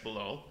in yes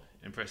below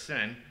and press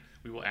send,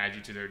 we will add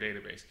you to their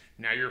database.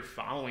 Now you're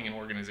following an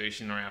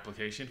organization or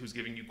application who's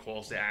giving you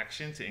calls to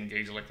action to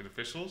engage elected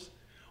officials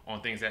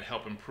on things that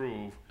help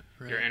improve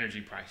your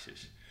energy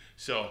prices.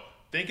 So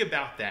think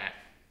about that,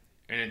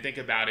 and then think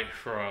about it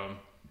from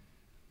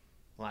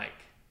not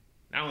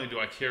only do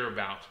I care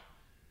about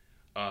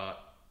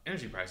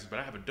energy prices, but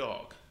I have a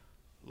dog,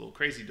 a little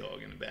crazy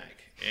dog in the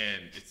back,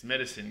 and its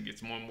medicine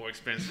gets more and more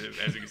expensive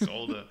as it gets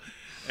older.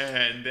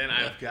 And then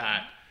I've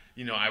got,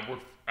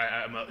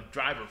 I'm a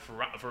driver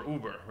for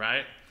Uber,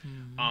 right?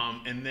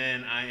 Mm-hmm. And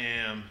then I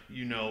am,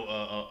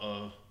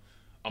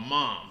 a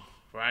mom,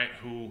 right,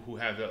 who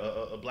has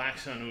a black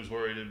son who's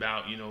worried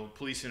about,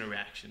 police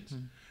interactions,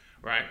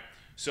 right?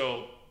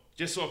 So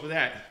just off of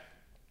that,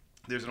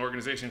 there's an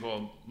organization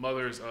called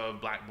Mothers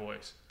of Black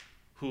Boys,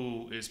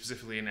 who is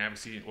specifically an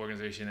advocacy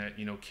organization that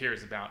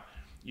cares about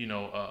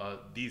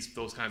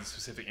those kinds of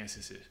specific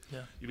instances.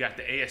 Yeah. You've got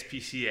the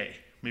ASPCA,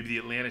 maybe the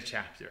Atlanta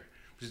chapter,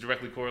 which is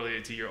directly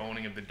correlated to your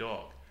owning of the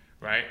dog,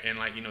 right? And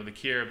the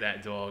care of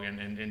that dog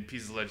and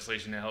pieces of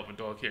legislation that help a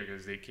dog care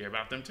because they care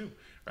about them too,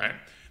 right?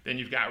 Then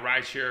you've got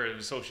Ride Share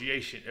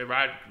Association,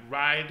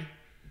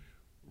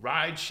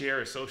 Ride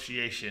Share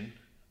Association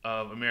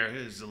of America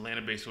is an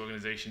Atlanta-based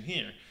organization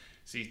here.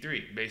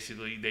 C3,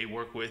 basically they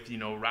work with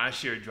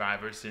rideshare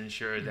drivers to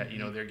ensure that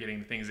they're getting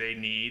the things they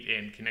need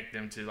and connect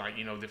them to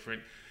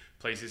different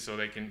places so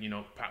they can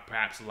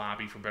perhaps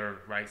lobby for better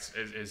rights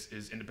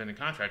as independent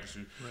contractors.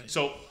 Right.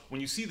 So when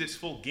you see this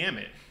full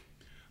gamut,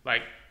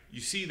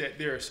 you see that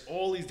there's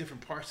all these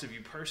different parts of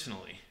you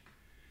personally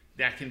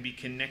that can be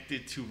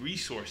connected to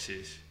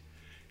resources,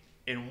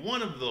 and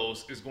one of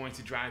those is going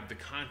to drive the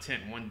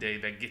content one day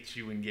that gets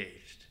you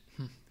engaged.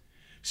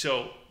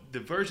 So the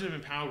version of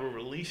Empower we're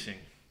releasing,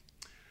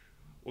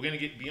 we're going to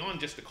get beyond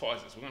just the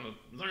causes. We're going to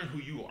learn who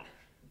you are.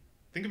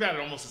 Think about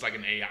it almost as like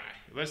an AI.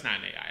 But it's not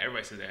an AI.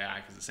 Everybody says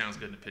AI because it sounds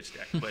good in the pitch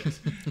deck, but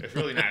it's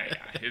really not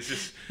AI. Let's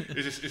just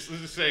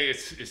say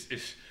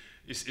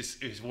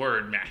it's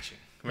word matching,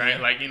 right?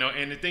 Yeah.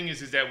 And the thing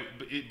is that,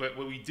 but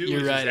what we do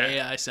You're is right. that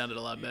AI sounded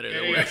a lot better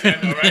than word.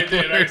 Right?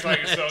 It's like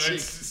it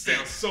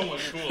sounds so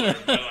much cooler.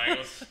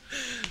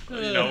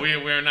 But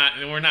we're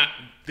not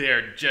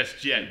there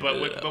just yet. But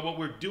what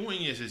we're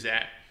doing is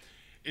that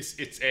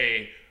it's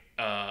a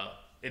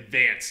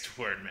advanced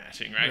word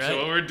matching, right? So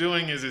what we're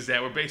doing is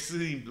that we're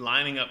basically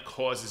lining up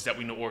causes that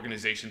we know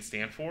organizations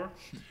stand for,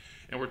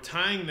 and we're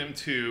tying them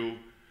to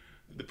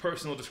the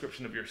personal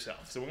description of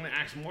yourself. So we're going to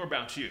ask more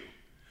about you,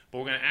 but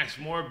we're going to ask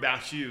more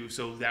about you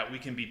so that we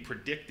can be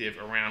predictive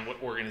around what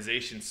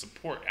organizations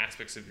support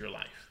aspects of your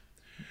life.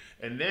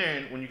 And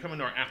then when you come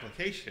into our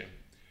application,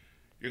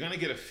 you're going to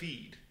get a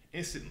feed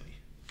instantly,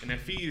 and that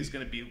feed is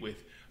going to be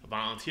with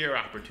volunteer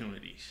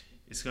opportunities.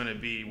 It's going to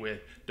be with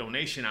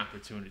donation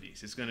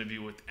opportunities. It's going to be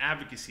with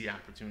advocacy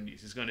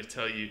opportunities. It's going to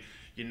tell you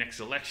your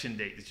next election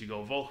date that you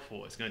go vote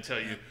for. It's going to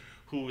tell you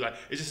who,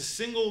 it's just a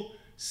single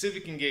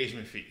civic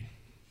engagement feed.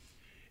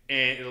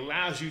 And it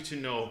allows you to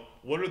know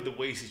what are the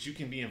ways that you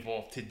can be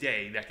involved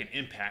today that can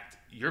impact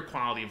your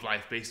quality of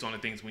life based on the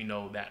things we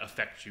know that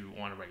affect you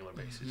on a regular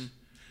basis.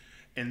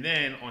 Mm-hmm. And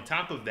then on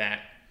top of that,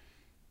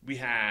 we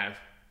have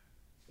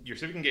your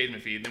civic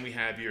engagement feed, then we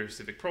have your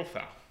civic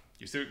profile.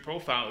 Your civic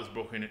profile is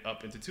broken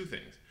up into two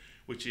things,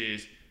 which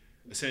is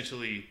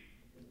essentially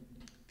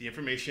the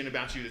information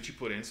about you that you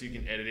put in, so you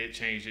can edit it,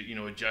 change it,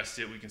 adjust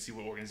it. We can see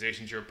what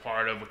organizations you're a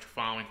part of, what you're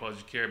following,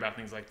 causes you care about,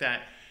 things like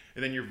that.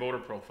 And then your voter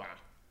profile.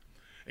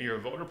 And your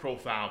voter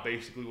profile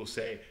basically will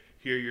say,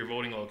 here are your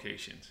voting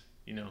locations.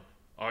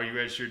 Are you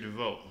registered to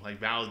vote?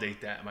 Validate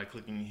that by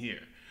clicking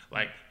here.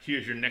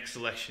 Here's your next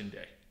election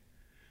day.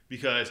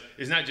 Because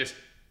it's not just,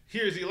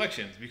 here's the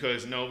elections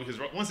because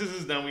once this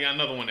is done, we got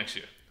another one next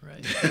year.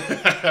 Right.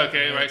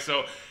 Okay, right.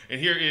 So, and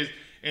here is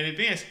in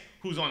advance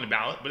who's on the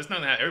ballot, but it's not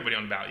gonna have everybody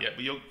on the ballot yet.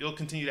 But you'll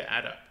continue to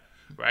add up,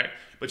 right?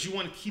 But you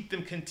want to keep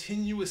them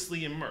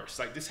continuously immersed.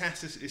 Like it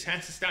has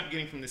to stop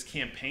getting from this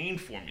campaign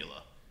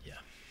formula,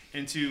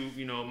 into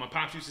my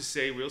pops used to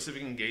say, real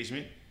civic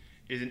engagement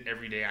is an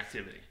everyday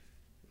activity,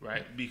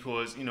 right?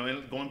 Because and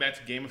going back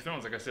to Game of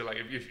Thrones, like I said, like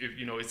if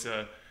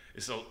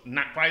it's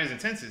not quite as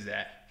intense as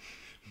that,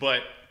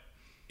 but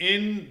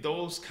in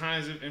those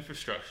kinds of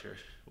infrastructure.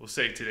 We'll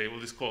say today,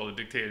 we'll just call it a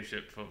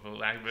dictatorship for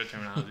lack of better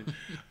terminology.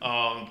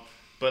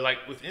 But like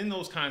within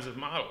those kinds of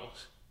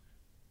models,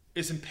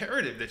 it's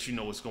imperative that you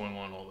know what's going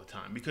on all the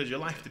time because your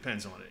life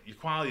depends on it. Your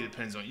quality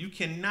depends on it. You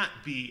cannot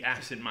be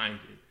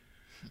absent-minded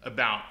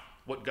about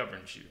what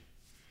governs you.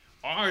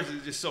 Ours,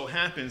 it just so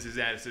happens, is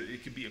that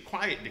it could be a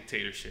quiet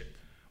dictatorship.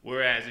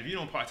 Whereas if you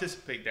don't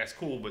participate, that's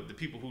cool, but the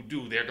people who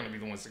do, they're going to be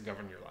the ones that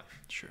govern your life.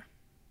 Sure.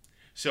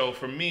 So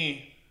for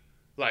me,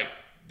 like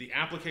the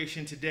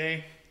application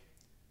today,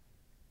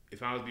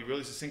 if I was to be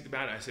really succinct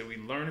about it, I said we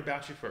learn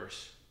about you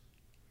first.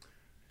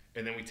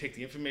 And then we take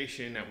the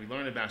information that we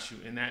learn about you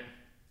in that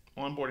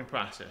onboarding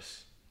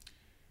process.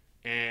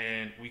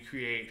 And we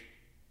create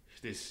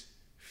this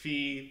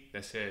feed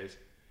that says,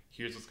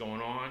 here's what's going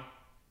on.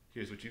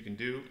 Here's what you can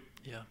do.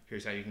 Yeah.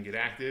 Here's how you can get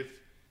active.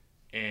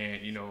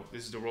 And,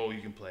 this is the role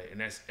you can play. And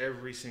that's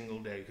every single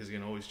day because it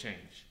can always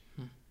change.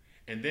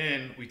 And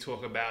then we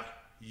talk about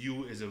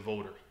you as a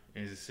voter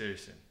and as a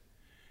citizen.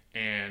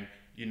 And,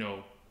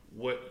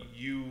 what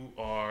you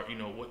are,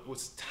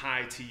 what's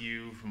tied to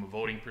you from a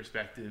voting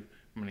perspective,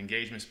 from an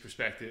engagement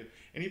perspective,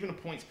 and even a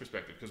points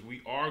perspective, because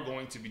we are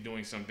going to be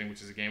doing something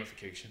which is a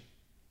gamification.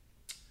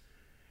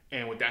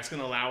 And what that's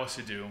going to allow us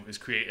to do is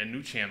create a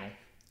new channel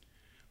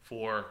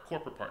for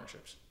corporate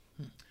partnerships.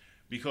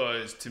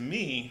 Because to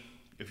me,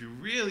 if you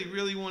really,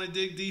 really want to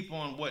dig deep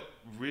on what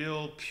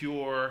real,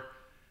 pure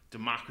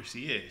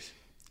democracy is,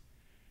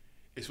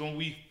 it's when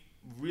we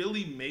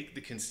really make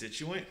the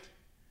constituent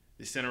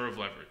the center of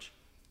leverage.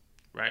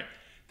 Right?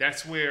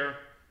 That's where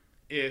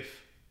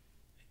if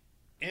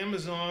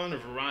Amazon or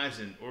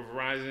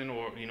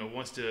Verizon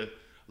wants to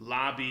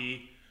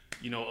lobby,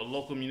 a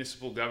local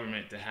municipal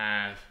government to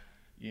have,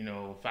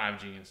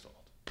 5G installed,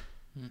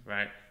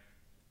 right?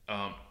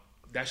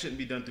 That shouldn't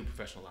be done through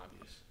professional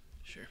lobbyists.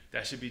 Sure.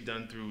 That should be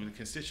done through the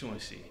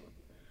constituency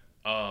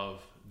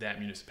of that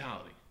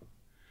municipality.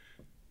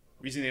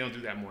 The reason they don't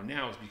do that more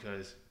now is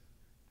because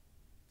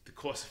the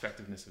cost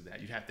effectiveness of that,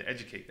 you'd have to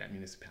educate that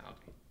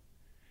municipality.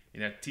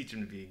 You have to teach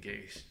them to be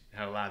engaged,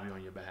 how to lobby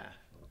on your behalf.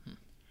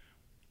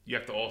 You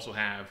have to also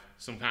have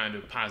some kind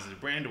of positive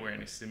brand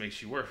awareness that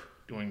makes you worth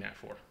doing that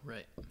for.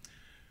 Right.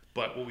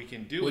 But what we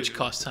can do Which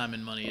costs time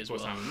and money as well.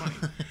 Time and money.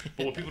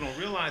 But what people don't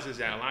realize is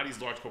that a lot of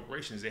these large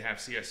corporations, they have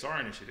CSR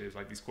initiatives,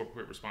 like these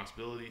corporate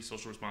responsibility,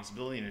 social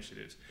responsibility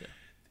initiatives. Yeah.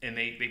 And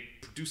they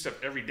produce stuff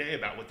every day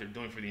about what they're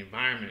doing for the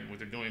environment, what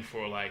they're doing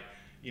for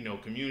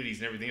communities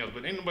and everything else.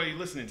 But ain't nobody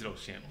listening to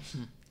those channels.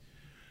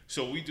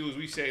 So what we do is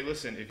we say,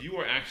 listen, if you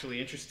are actually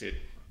interested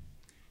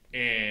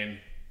in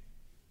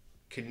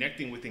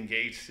connecting with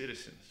engaged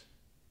citizens,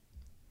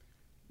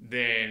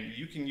 then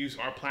you can use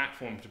our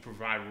platform to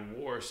provide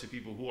rewards to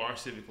people who are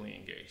civically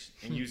engaged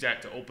and use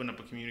that to open up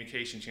a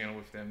communication channel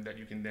with them that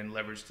you can then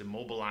leverage to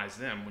mobilize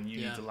them when you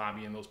need to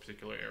lobby in those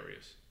particular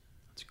areas.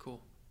 That's cool.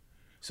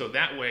 So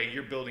that way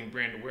you're building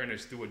brand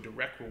awareness through a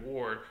direct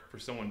reward for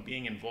someone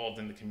being involved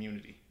in the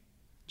community.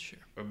 Sure.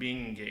 Or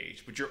being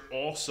engaged, but you're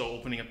also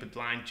opening up a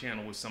blind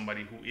channel with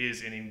somebody who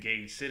is an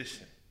engaged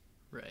citizen.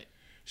 Right.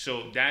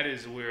 So that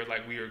is where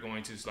we are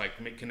going to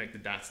connect the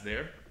dots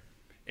there,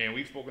 and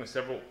we've spoken to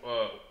several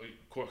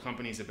core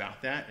companies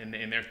about that, and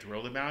they're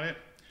thrilled about it.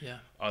 Yeah.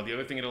 The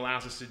other thing it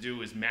allows us to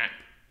do is map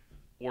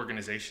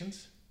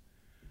organizations,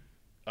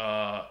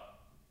 or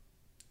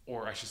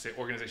I should say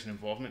organization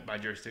involvement by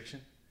jurisdiction.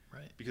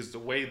 Right. Because the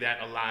way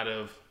that a lot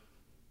of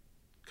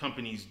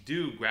companies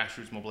do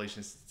grassroots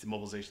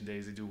mobilization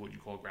days, they do what you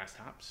call grass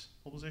tops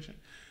mobilization,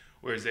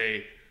 whereas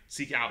they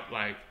seek out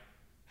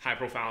high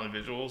profile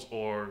individuals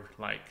or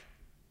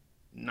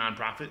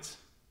nonprofits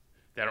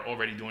that are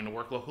already doing the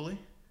work locally,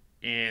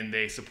 and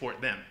they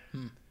support them.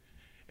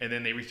 And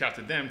then they reach out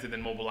to them to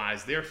then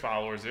mobilize their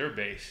followers, their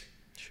base,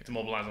 to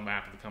mobilize on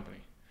behalf of the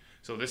company.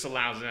 So this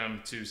allows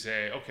them to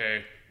say,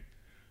 okay,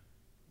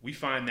 we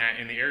find that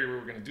in the area where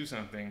we're going to do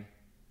something,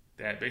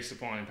 that based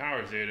upon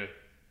Empower's data,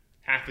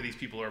 half of these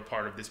people are a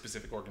part of this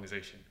specific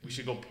organization. We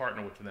should go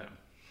partner with them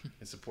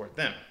and support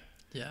them.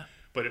 Yeah.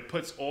 But it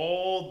puts at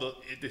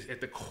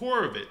the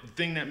core of it, the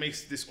thing that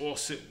makes this all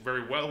sit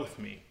very well with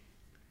me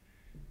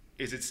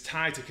is it's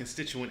tied to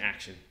constituent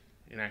action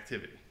and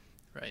activity.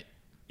 Right.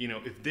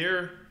 If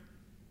they're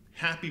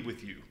happy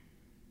with you,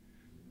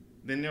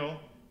 then they'll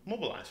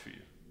mobilize for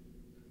you.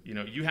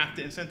 You have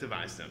to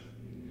incentivize them.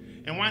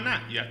 And why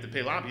not? You have to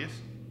pay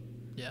lobbyists.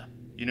 Yeah.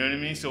 You know what I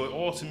mean? So it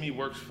all, to me,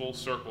 works full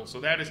circle.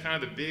 So that is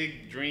kind of the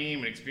big dream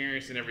and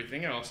experience and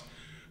everything else.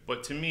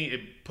 But to me,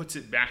 it puts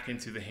it back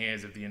into the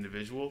hands of the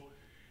individual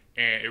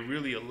And it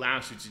really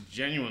allows you to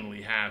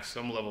genuinely have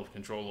some level of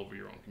control over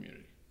your own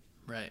community.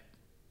 Right.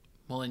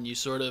 Well, and you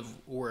sort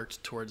of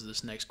worked towards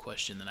this next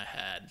question that I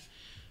had.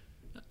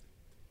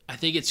 I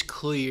think it's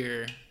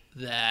clear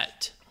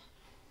that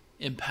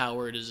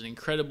Empowered is an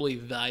incredibly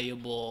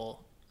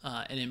valuable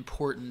and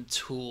important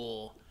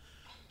tool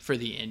for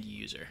the end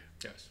user.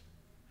 Yes.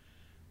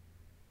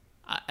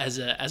 As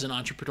an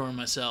entrepreneur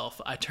myself,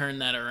 I turn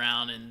that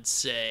around and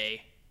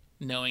say,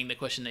 knowing the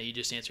question that you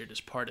just answered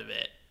is part of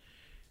it,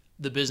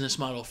 the business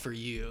model for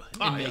you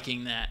and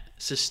making that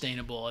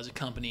sustainable as a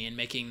company and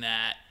making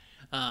that,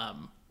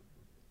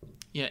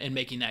 and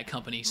making that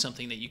company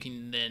something that you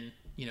can then,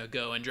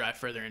 go and drive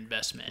further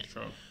investment.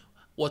 Sure.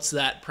 What's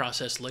that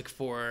process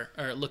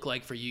look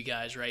like for you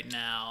guys right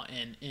now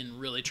and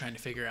really trying to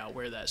figure out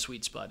where that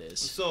sweet spot is?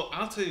 So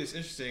I'll tell you, it's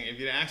interesting. If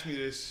you'd asked me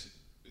this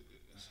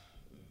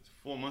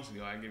 4 months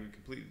ago, I'd give you a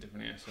completely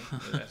different answer.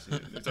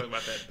 We talk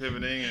about that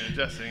pivoting and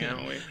adjusting,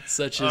 haven't we?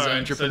 Such as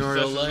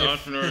entrepreneurial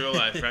life. Entrepreneurial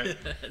life,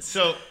 right?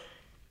 So,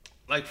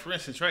 like for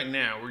instance, right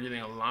now we're getting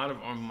a lot of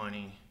our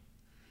money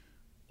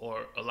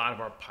or a lot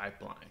of our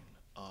pipeline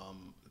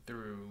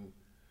through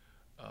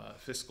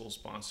fiscal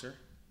sponsor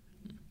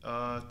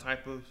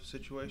type of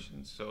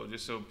situations. So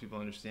just so people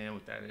understand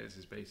what that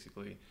is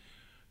basically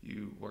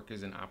you work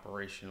as an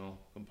operational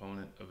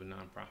component of a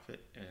nonprofit,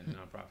 and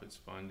nonprofit's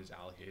fund is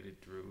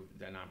allocated through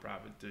that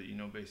nonprofit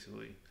to,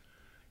 basically,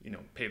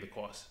 pay the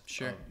costs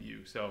of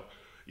you. So,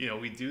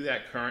 we do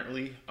that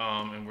currently,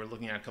 and we're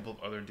looking at a couple of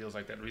other deals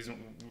like that. The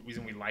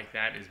reason we like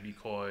that is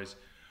because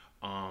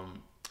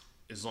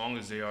as long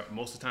as they are,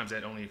 most of the times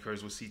that only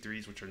occurs with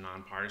C3s, which are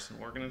nonpartisan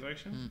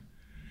organizations,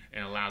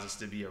 and allows us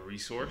to be a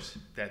resource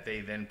that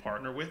they then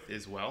partner with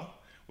as well,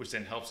 which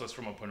then helps us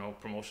from a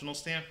promotional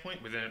standpoint,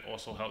 but then it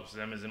also helps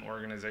them as an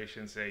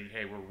organization say,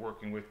 hey, we're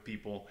working with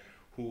people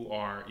who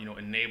are,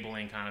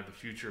 enabling kind of the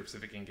future of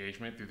civic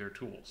engagement through their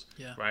tools,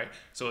 right?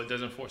 So it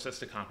doesn't force us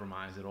to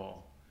compromise at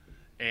all.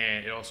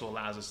 And it also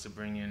allows us to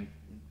bring in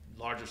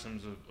larger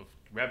sums of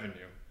revenue,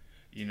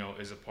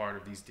 as a part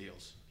of these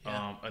deals.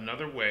 Yeah.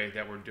 Another way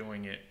that we're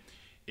doing it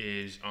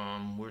is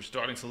we're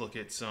starting to look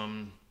at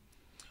some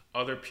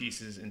other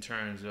pieces in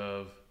terms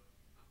of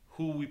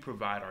who we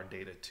provide our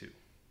data to.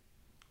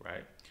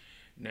 Right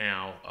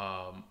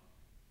now,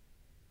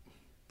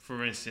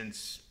 for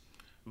instance,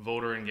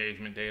 voter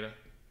engagement data,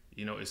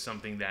 is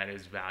something that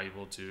is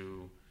valuable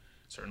to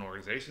certain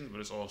organizations, but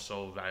it's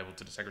also valuable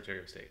to the Secretary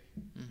of State,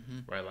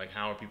 right? Like,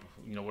 how are people,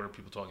 what are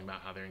people talking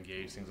about, how they're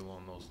engaged, things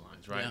along those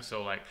lines, right? Yeah.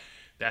 So, like,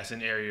 that's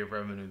an area of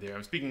revenue there.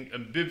 I'm speaking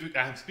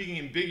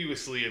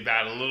ambiguously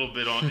about it a little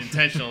bit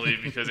intentionally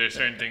because there's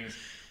certain things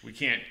we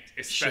can't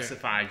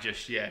specify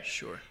just yet.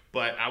 Sure.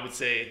 But I would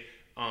say,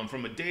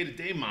 from a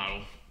day-to-day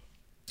model,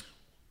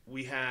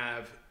 we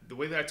have the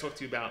way that I talked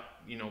to you about,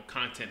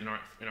 content in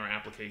our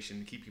application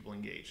to keep people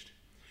engaged.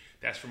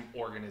 That's from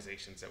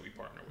organizations that we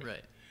partner with.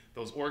 Right.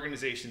 Those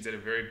organizations at a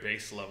very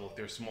base level, if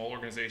they're small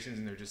organizations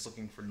and they're just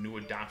looking for new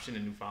adoption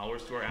and new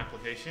followers to our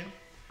application,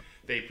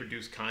 they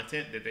produce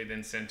content that they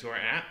then send to our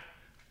app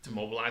to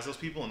mobilize those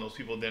people, and those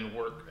people then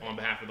work on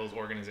behalf of those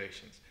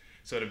organizations.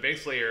 So the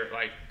base layer,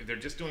 like, if they're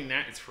just doing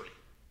that, it's free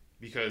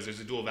because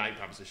there's a dual value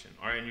proposition.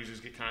 Our end users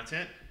get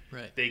content,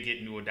 they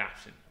get new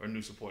adoption or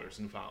new supporters,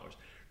 new followers.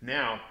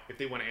 Now, if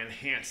they want to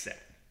enhance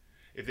that,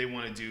 if they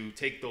want to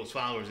take those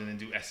followers and then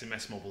do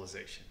SMS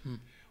mobilization,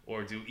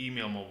 or do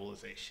email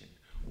mobilization,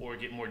 or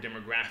get more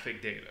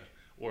demographic data,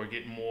 or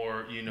get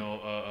more,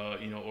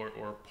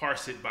 or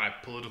parse it by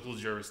political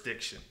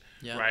jurisdiction,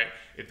 right?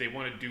 If they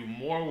want to do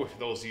more with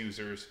those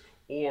users,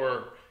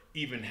 or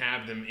even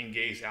have them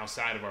engaged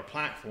outside of our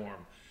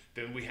platform,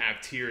 then we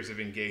have tiers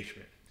of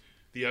engagement.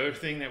 The other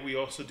thing that we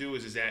also do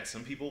is that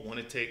some people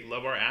want to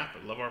love our app,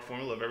 love our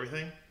formula, love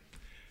everything,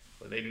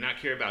 but they do not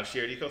care about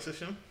shared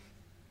ecosystem,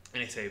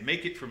 and they say,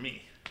 make it for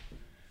me.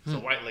 So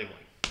white labeling.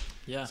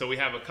 Yeah. So we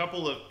have a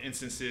couple of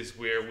instances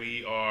where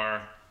we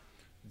are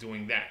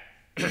doing that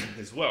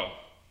as well.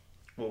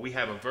 Well, we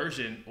have a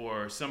version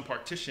or some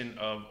partition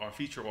of our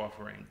feature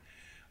offering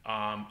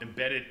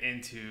embedded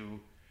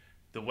into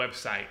the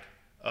website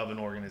of an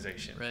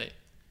organization. Right.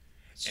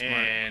 Smart.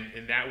 And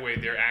in that way,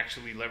 they're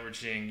actually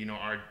leveraging,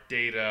 our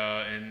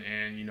data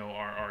and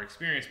our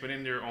experience, but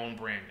in their own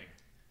branding.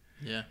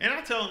 Yeah. And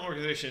I tell an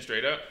organization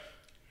straight up,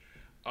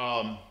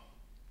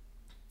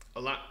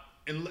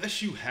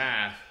 unless you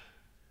have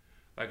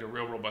like a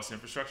real robust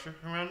infrastructure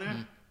around that,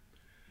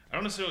 I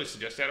don't necessarily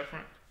suggest that up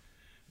front,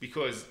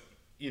 because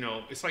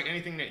it's like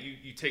anything that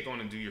you take on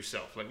and do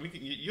yourself. Like,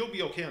 you'll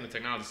be okay on the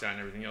technology side and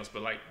everything else,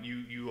 but like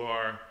you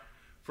are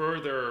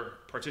further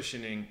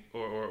partitioning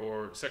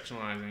or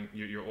sectionalizing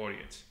your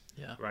audience.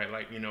 Yeah. Right.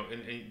 Like, and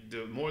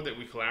the more that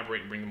we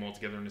collaborate and bring them all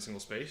together in a single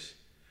space,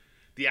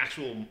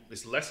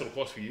 it's less of a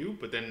cost for you,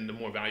 but then the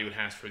more value it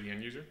has for the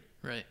end user.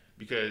 Right.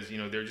 Because,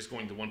 they're just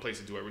going to one place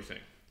to do everything.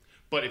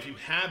 But if you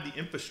have the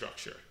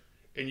infrastructure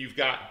and you've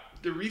got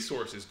the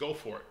resources, go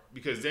for it.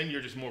 Because then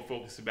you're just more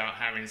focused about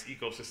having this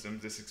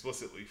ecosystem just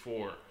explicitly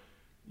for,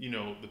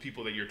 the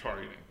people that you're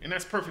targeting. And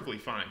that's perfectly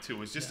fine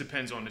too. It just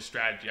depends on the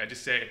strategy. I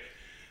just say,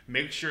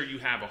 make sure you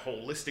have a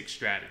holistic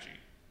strategy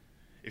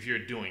if you're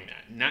doing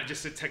that, not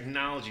just a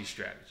technology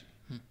strategy.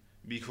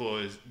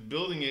 Because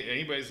building it,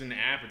 anybody's in the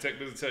app or tech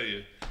business tell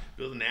you,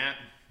 building an app,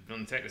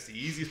 building tech, that's the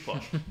easiest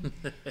part.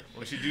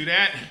 Once you do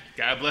that,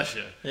 God bless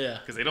you. Yeah.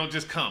 Because they don't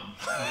just come.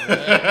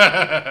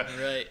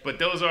 Right. But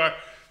those are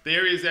the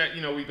areas that,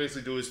 we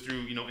basically do is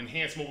through,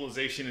 enhanced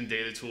mobilization and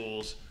data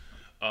tools,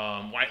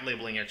 white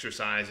labeling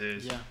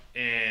exercises,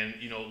 and,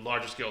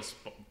 larger scale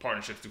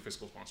partnerships through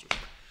fiscal sponsors.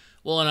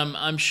 Well, and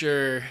I'm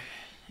sure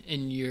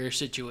in your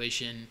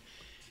situation,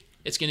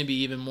 it's going to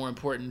be even more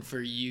important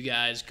for you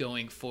guys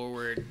going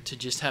forward to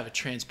just have a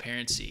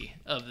transparency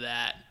of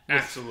that.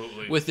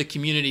 Absolutely. With the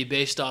community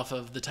based off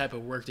of the type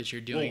of work that you're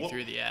doing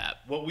through the app.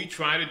 What we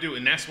try to do,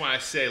 and that's why I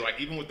say, like,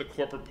 even with the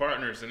corporate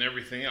partners and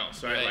everything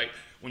else, right? Like,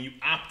 when you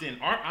opt in,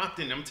 our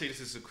opt-in, I'm going to tell you,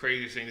 this is a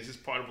crazy thing. This is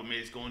part of what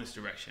made us go in this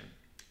direction.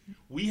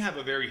 We have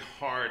a very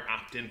hard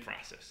opt-in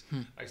process.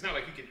 Like, it's not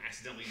like you can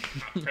accidentally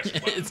press a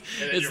button.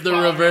 It's the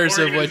reverse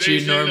of what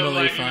you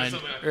normally find.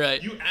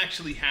 Right. You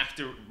actually have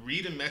to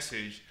read a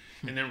message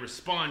and then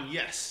respond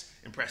yes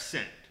and press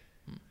send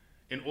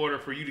in order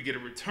for you to get a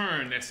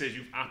return that says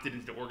you've opted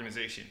into the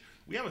organization.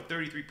 We have a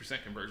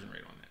 33% conversion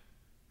rate on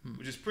that,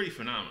 which is pretty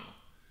phenomenal.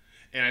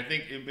 And I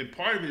think and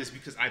part of it is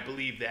because I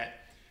believe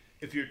that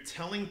if you're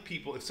telling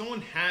people, if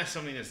someone has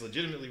something that's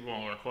legitimately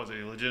wrong or a cause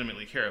they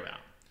legitimately care about,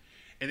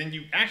 and then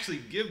you actually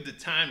give the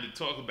time to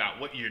talk about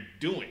what you're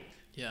doing,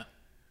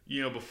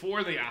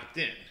 before they opt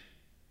in,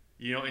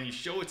 and you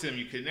show it to them,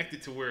 you connect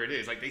it to where it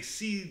is. Like, they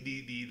see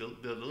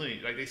the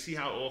lineage, like, they see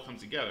how it all comes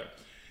together.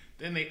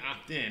 Then they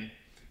opt in.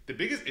 The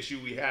biggest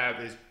issue we have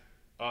is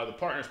the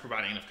partners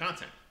providing enough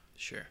content.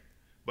 Sure.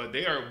 But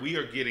we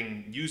are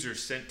getting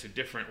users sent to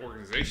different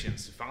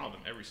organizations to follow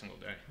them every single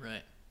day.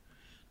 Right.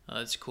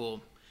 That's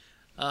cool.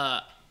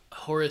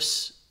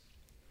 Horace,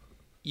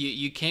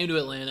 you came to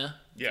Atlanta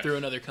through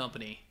another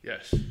company.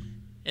 Yes.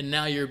 And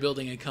now you're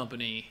building a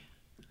company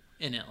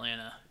in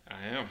Atlanta.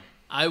 I am.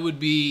 I would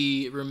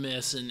be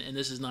remiss, and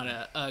this is not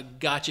a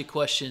gotcha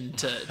question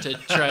to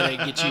try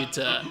to get you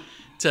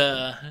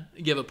to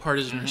give a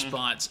partisan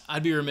response.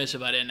 I'd be remiss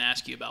if I didn't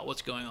ask you about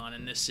what's going on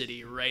in this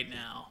city right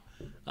now,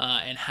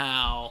 and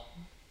how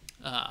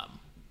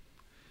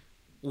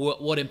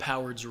what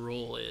Empowered's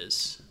role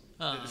is.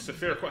 It's a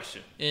fair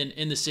question.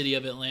 In the city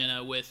of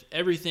Atlanta, with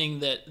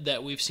everything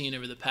that we've seen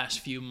over the past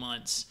few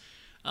months,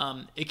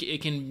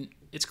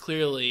 it's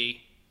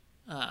clearly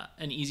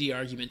an easy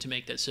argument to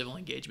make that civil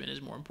engagement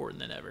is more important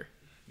than ever.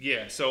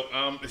 Yeah, so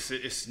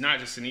it's not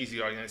just an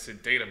easy argument; it's a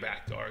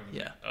data-backed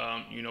argument.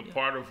 Yeah.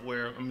 Part of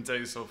where I'm gonna tell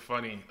you, so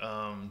funny.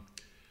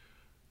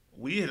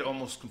 We had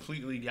almost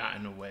completely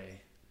gotten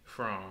away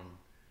from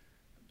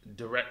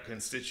direct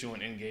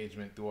constituent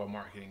engagement through our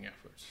marketing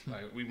efforts.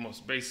 Like, we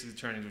most basically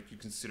turned into what you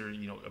consider, a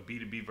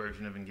B2B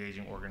version of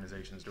engaging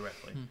organizations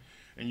directly,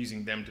 and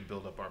using them to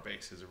build up our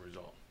base as a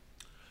result.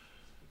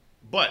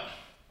 But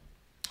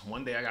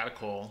one day I got a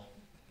call,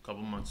 a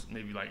couple months,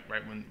 maybe like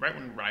right when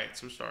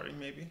riots were starting,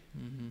 maybe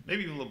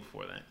even a little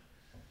before that.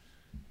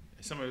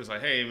 And somebody was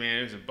like, "Hey man,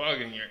 there's a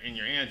bug in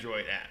your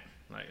Android app.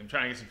 Like, I'm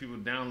trying to get some people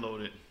to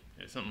download it,"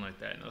 or something like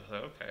that. And I was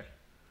like, "Okay."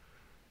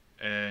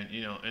 And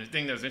and the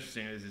thing that's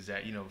interesting is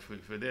that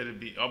for there to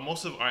be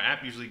most of our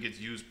app usually gets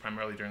used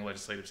primarily during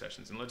legislative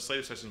sessions, and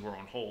legislative sessions were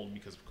on hold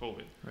because of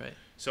COVID. Right.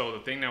 So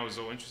the thing that was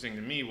so interesting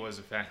to me was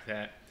the fact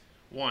that,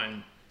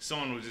 one,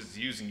 someone was just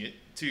using it.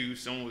 Two,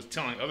 someone was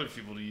telling other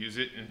people to use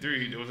it. And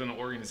three, there was an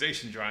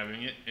organization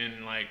driving it.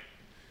 And, like,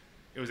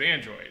 it was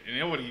Android. And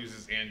nobody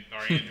uses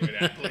our Android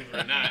app, believe it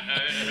or not.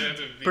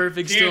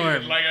 Perfect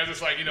storm. Like, I was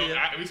just like,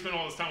 we spend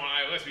all this time on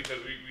iOS because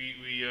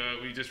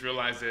we just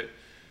realized that,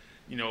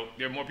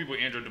 there are more people with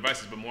Android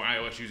devices, but more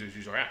iOS users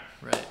use our app.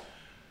 Right.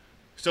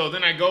 So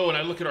then I go and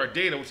I look at our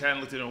data, which I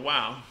hadn't looked at in a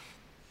while.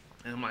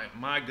 And I'm like,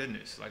 my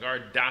goodness, like, our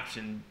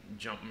adoption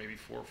jumped maybe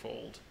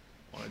fourfold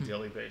on a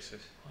daily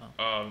basis.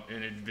 Wow.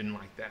 And it had been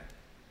like that.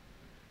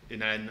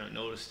 And I had not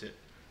noticed it.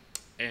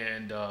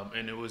 And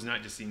it was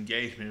not just the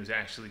engagement, it was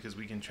actually because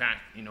we can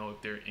track,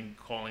 if they're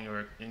calling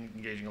or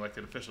engaging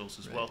elected officials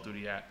as well through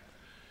the app.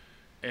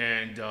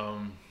 And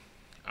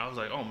I was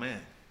like, oh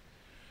man.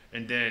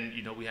 And then,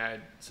 we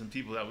had some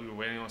people that we were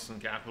waiting on some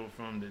capital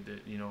from that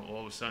all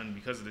of a sudden,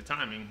 because of the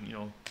timing,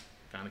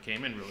 kind of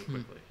came in really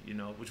quickly,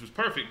 which was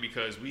perfect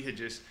because we had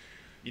just,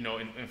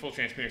 in full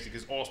transparency,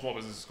 because all small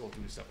businesses go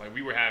through this stuff. Like,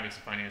 we were having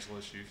some financial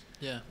issues.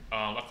 Yeah.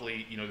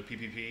 Luckily, the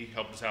PPP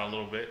helped us out a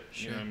little bit.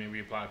 Sure. We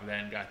applied for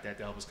that and got that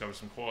to help us cover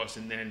some costs.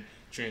 And then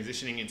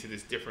transitioning into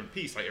this different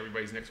piece, like,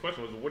 everybody's next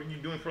question was, well, what are you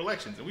doing for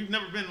elections? And we've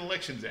never been in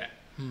elections at.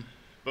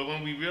 But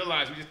when we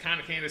realized, we just kind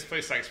of came to this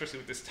place, like, especially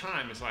with this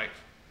time, it's like,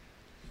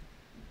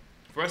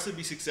 for us to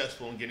be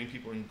successful in getting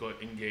people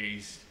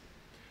engaged,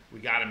 we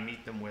got to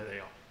meet them where they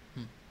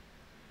are.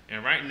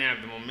 And right now,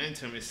 the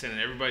momentum is sending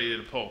everybody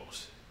to the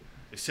polls.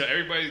 So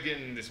everybody's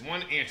getting this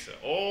one answer.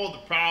 All the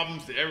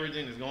problems to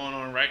everything that's going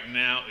on right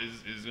now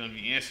is going to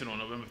be answered on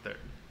November 3rd.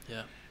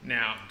 Yeah.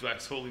 Now, do I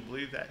totally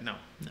believe that? No.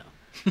 No.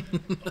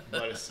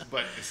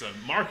 but it's a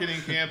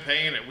marketing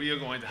campaign that we are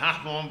going to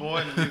hop on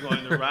board and we're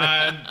going to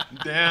ride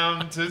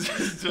down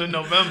to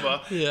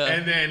November. Yeah.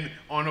 And then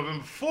on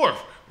November 4th,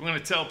 we're going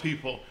to tell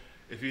people,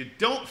 if you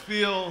don't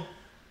feel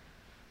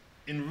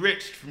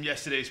enriched from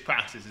yesterday's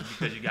practice, it's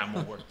because you got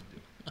more work to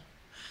do.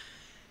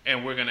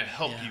 And we're going to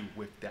help you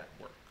with that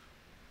work,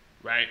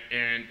 right?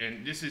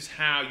 And this is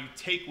how you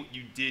take what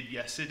you did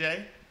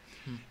yesterday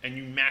and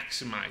you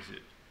maximize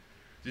it.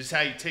 This is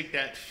how you take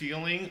that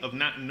feeling of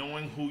not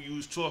knowing who you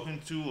was talking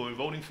to or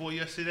voting for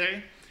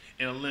yesterday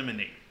and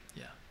eliminate it.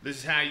 Yeah. This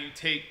is how you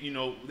take,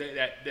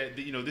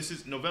 this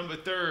is November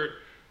 3rd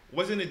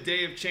wasn't a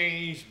day of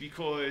change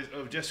because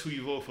of just who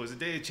you vote for. It's a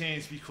day of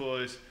change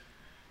because,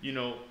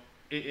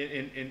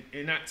 and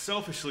not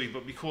selfishly,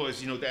 but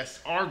because, that's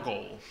our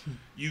goal.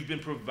 You've been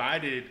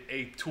provided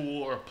a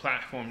tool or a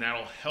platform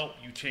that'll help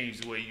you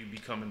change the way you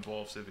become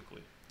involved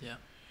civically. Yeah.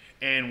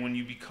 And when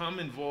you become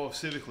involved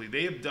civically,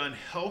 they have done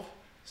health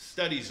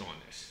studies on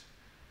this,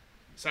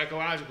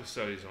 psychological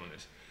studies on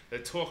this,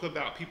 that talk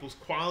about people's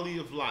quality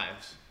of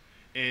lives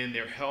and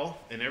their health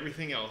and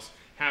everything else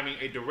having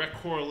a direct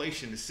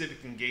correlation to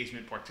civic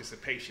engagement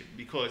participation,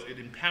 because it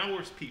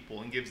empowers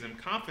people and gives them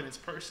confidence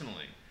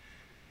personally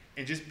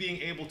and just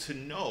being able to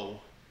know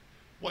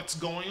what's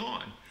going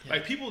on. Yeah.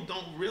 Like, people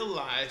don't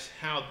realize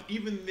how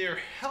even their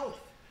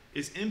health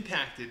is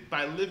impacted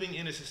by living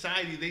in a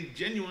society they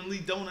genuinely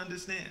don't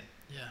understand.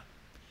 Yeah.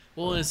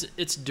 Well,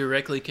 it's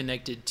directly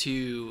connected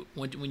to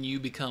when you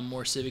become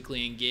more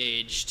civically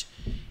engaged,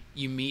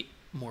 you meet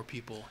more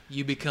people.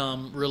 You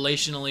become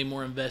relationally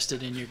more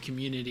invested in your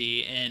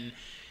community, and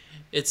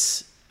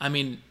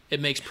it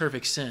makes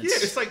perfect sense. Yeah,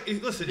 it's like,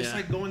 it's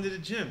like going to the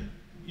gym.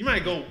 Your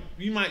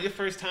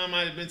first time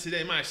might have been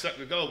today, might suck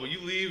to go, but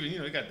you leave and,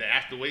 you got the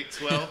after weight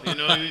swell, you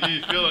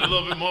feel a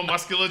little bit more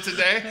muscular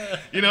today,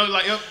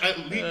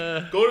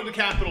 go to the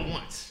Capitol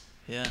once.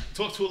 Yeah.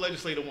 Talk to a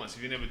legislator once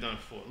if you've never done it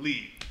before.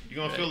 Leave. You're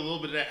going to feel a little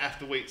bit of that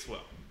after weight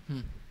swell.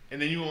 And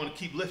then you want to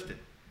keep lifting.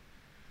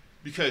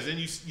 Because then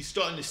you're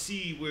starting to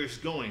see where it's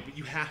going, but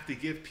you have to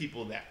give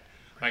people that.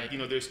 Right.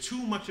 Like, there's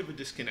too much of a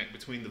disconnect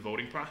between the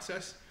voting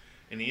process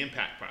and the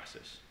impact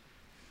process.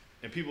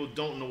 And people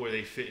don't know where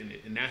they fit in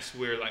it. And that's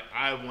where,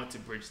 I want to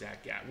bridge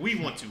that gap. We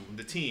want to,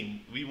 the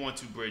team, we want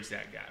to bridge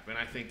that gap. And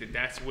I think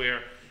that's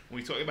where,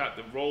 when we talk about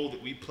the role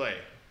that we play,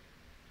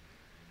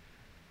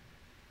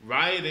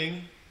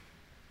 rioting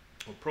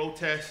or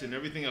protests and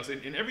everything else,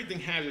 and everything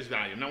has its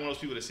value. I'm not one of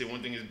those people that say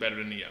one thing is better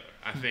than the other.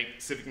 I think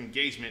civic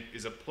engagement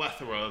is a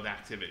plethora of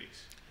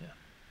activities. Yeah.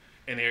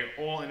 And they're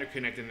all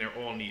interconnected and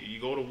they're all needed. You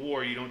go to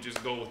war, you don't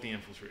just go with the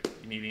infantry.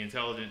 You need the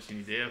intelligence, you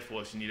need the Air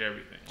Force, you need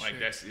everything. Sure.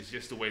 It's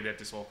just the way that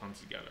this all comes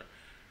together.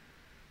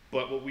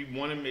 But what we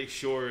want to make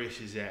sure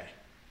is that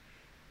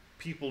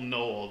people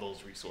know all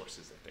those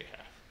resources that they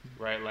have.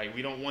 Right? Like,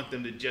 we don't want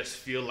them to just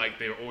feel like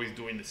they're always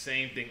doing the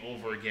same thing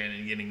over again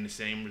and getting the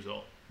same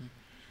result.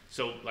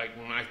 So,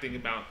 when I think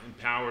about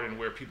Empowered and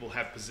where people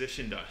have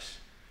positioned us,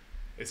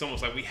 it's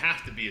almost like we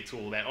have to be a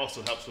tool that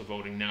also helps with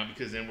voting now,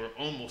 because then we're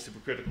almost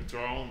hypocritical to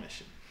our own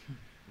mission.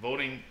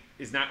 Voting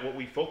is not what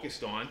we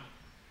focused on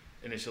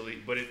initially,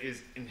 but it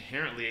is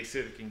inherently a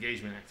civic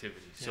engagement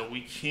activity. Yeah. So we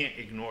can't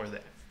ignore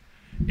that.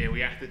 And we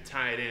have to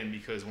tie it in,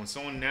 because when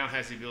someone now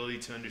has the ability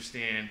to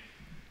understand,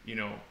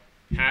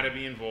 how to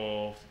be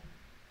involved,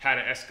 how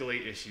to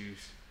escalate issues,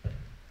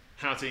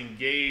 how to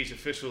engage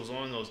officials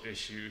on those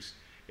issues,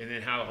 and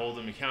then how to hold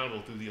them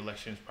accountable through the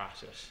elections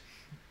process.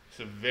 It's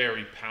a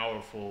very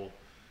powerful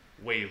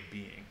way of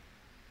being,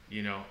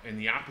 and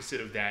the opposite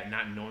of that,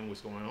 not knowing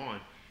what's going on,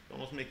 it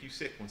almost make you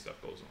sick when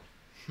stuff goes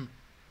on.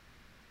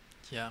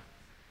 Yeah.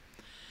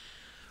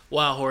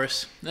 Wow,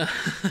 Horace.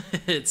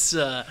 It's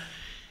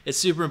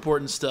super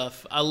important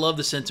stuff. I love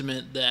the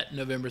sentiment that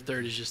November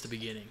 3rd is just the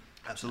beginning.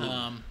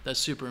 Absolutely. That's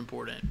super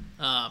important.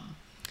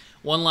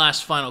 One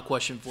last final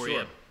question for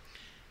you.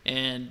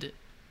 And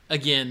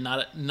again,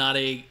 not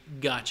a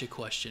gotcha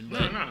question,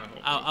 but no.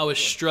 I was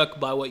struck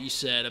by what you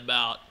said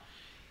about,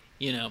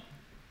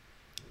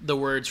 the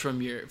words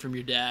from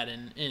your dad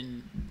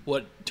and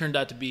what turned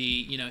out to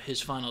be,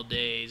 his final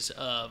days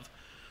of,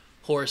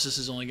 Horace, this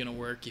is only going to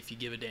work if you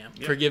give a damn.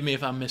 Yeah. Forgive me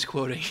if I'm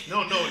misquoting.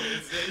 No,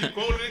 you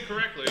quoted it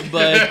correctly.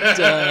 But,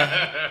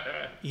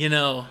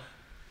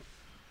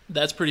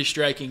 that's pretty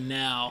striking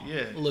now,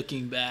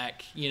 looking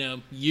back,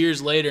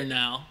 years later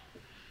now,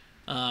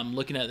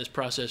 looking at this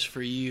process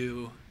for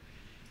you.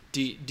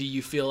 Do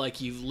you feel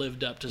like you've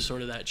lived up to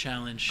sort of that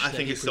challenge? I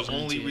think it's the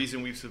only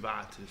reason we've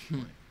survived to this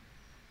point.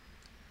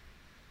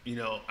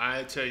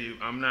 I tell you,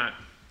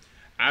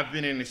 I've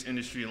been in this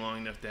industry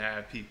long enough to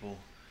have people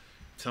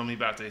tell me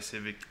about their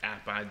civic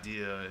app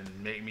idea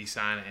and make me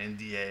sign an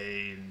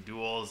NDA and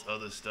do all this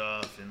other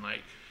stuff. And if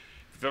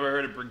you've ever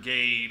heard of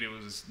Brigade, it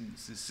was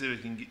its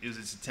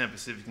attempt at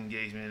civic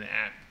engagement, and the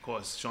app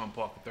cost Sean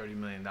Parker $30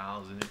 million,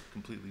 and it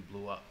completely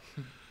blew up.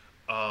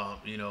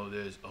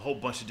 There's a whole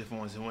bunch of different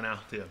ones that went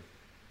out there.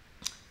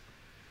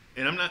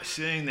 And I'm not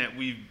saying that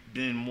we've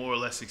been more or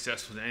less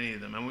successful than any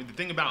of them. I mean, the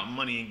thing about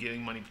money and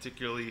getting money,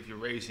 particularly if you're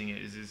raising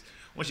it, is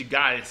once you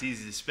got it, it's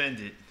easy to spend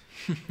it.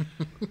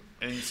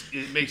 And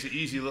it makes it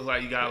easy to look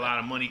like you got a lot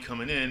of money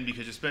coming in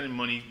because you're spending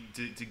money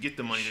to get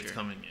the money that's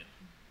coming in.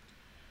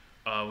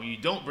 When you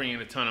don't bring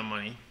in a ton of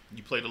money,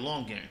 you play the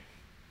long game.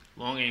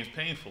 Long game is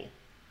painful,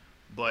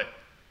 but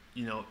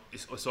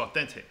it's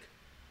authentic.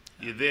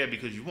 You're there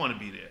because you want to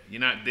be there.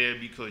 You're not there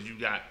because you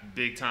got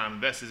big time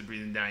investors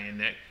breathing down your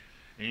neck,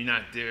 and you're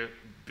not there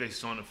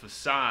based on a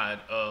facade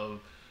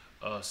of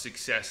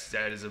success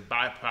that is a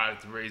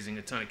byproduct of raising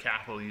a ton of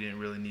capital you didn't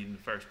really need in the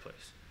first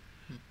place.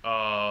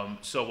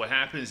 So what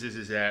happens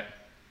is that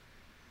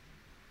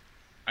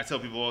I tell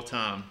people all the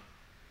time,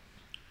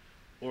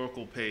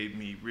 Oracle paid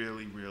me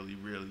really, really,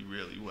 really,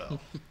 really well.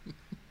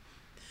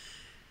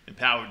 And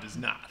Power does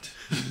not.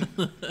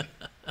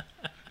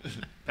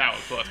 Power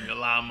cost me a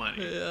lot of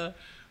money. Yeah.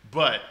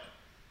 But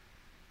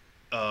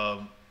I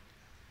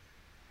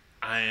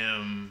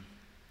am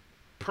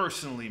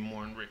personally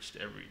more enriched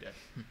every day.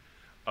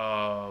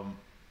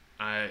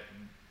 I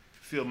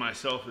feel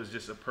myself as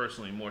just a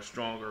personally more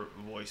stronger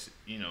voice,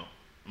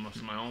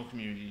 amongst my own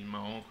community, my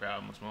own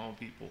crowd, amongst my own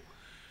people.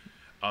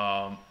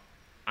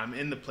 I'm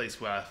in the place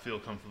where I feel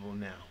comfortable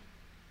now,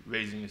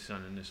 raising a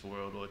son in this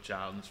world or a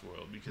child in this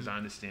world, because I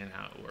understand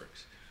how it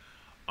works.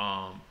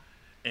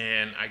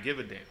 And I give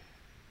a damn,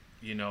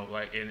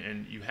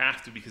 and you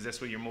have to, because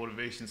that's where your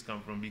motivations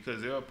come from,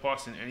 because there are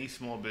parts in any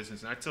small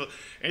business. And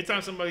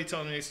anytime somebody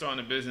tells me they're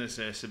starting a business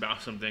and it's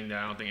about something that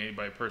I don't think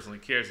anybody personally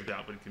cares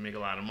about, but it can make a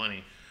lot of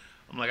money,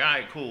 I'm like, all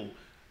right, cool.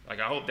 Like,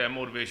 I hope that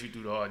motivates you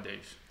through the hard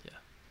days. Yeah.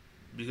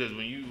 Because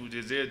when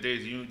there's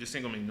days you just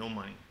ain't gonna make no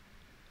money.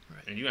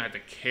 Right. And you're gonna have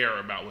to care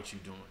about what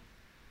you're doing.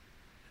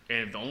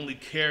 And if the only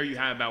care you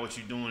have about what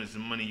you're doing is the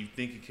money you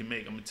think it can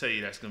make, I'm gonna tell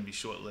you that's gonna be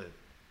short-lived.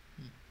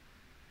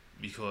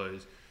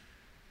 Because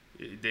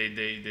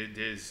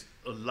there's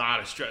a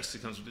lot of stress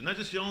that comes with it. Not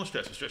just your own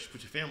stress, but stress you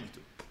put your family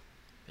through.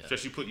 Yeah.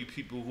 Stress you put your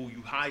people who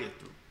you hire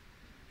through.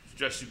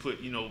 Stress you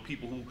put,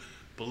 people who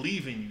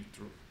believe in you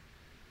through.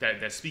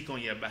 That speak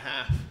on your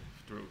behalf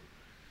through.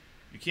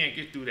 You can't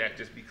get through that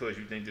just because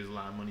you think there's a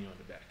lot of money on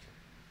the back.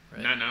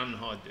 Right. Not on the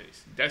hard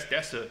days.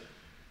 That's a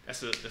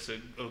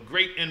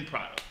great end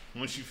product.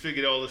 Once you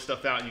figured all this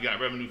stuff out and you got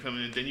revenue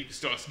coming in, then you can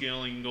start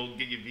scaling and go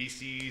get your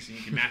VCs and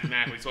you can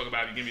mathematically talk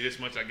about, you give me this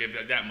much, I give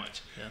that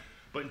much. Yeah.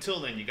 But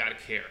until then, you got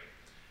to care.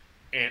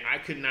 And I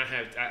could not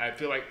have, I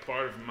feel like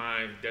part of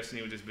my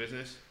destiny with this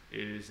business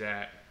is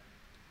that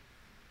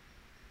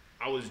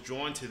I was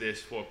drawn to this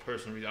for a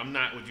personal reason. I'm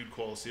not what you'd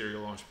call a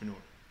serial entrepreneur.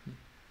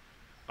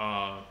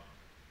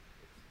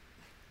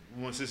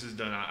 Once this is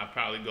done, I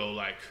probably go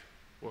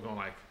work on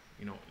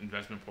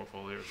investment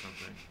portfolio or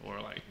something, or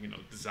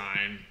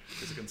design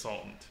as a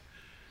consultant.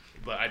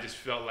 But I just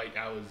felt like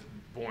I was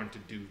born to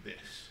do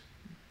this.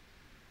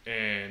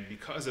 And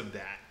because of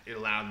that, it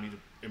allowed me to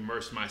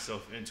immerse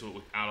myself into it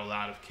without a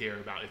lot of care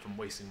about if I'm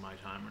wasting my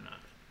time or not.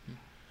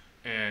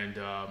 And,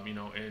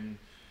 and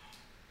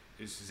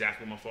it's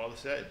exactly what my father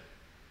said.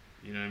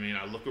 You know what I mean?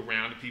 I look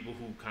around at people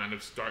who kind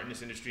of start in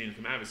this industry and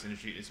come out of this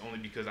industry. It's only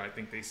because I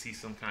think they see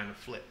some kind of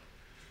flip,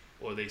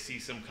 or they see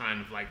some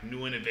kind of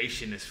new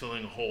innovation that's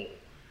filling a hole,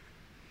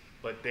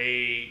 but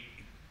they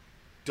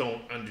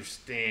don't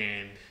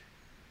understand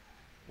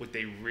what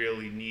they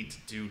really need to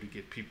do to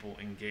get people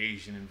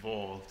engaged and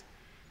involved,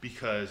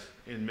 because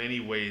in many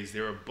ways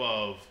they're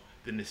above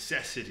the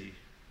necessity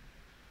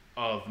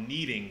of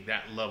needing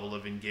that level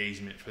of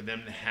engagement for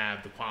them to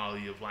have the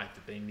quality of life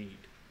that they need.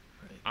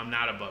 Right. I'm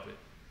not above it.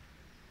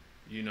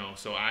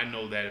 So I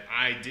know that if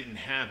I didn't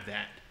have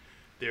that,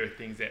 there are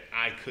things that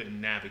I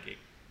couldn't navigate.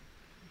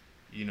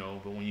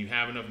 But when you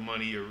have enough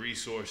money or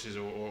resources,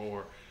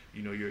 or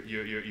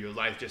your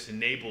life just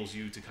enables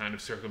you to kind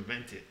of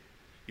circumvent it.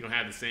 You don't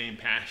have the same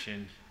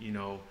passion,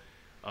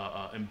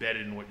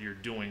 embedded in what you're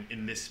doing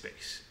in this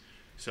space.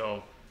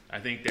 So I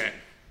think that,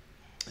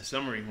 in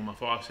summary, when my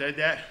father said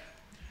that,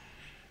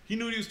 he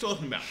knew what he was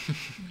talking about.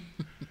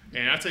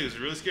 And I'll tell you, it was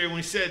really scary when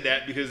he said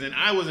that, because then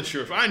I wasn't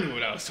sure if I knew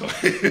what I was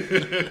talking.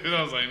 And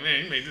I was like,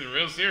 man, he made this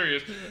real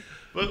serious.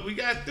 But we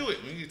got through it.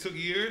 It took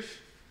years.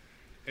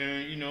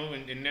 And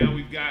and now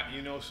we've got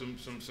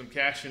some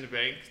cash in the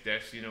bank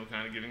that's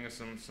kind of giving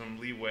us some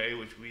leeway,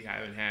 which we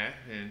haven't had.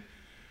 And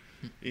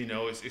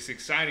it's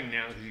exciting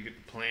now because you get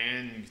to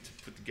plan, you get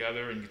to put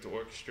together, and you get to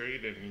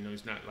orchestrate, and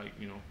it's not like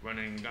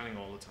running and gunning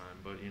all the time.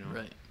 But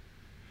right.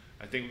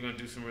 I think we're gonna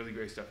do some really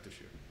great stuff this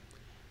year.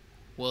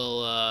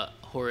 Well,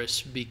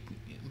 Horace,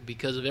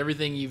 because of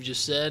everything you've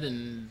just said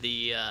and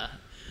the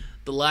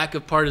lack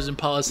of partisan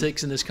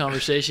politics in this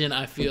conversation,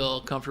 I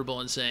feel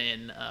comfortable in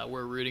saying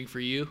we're rooting for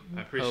you.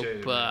 I appreciate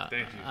it, man.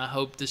 Thank you. I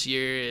hope this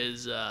year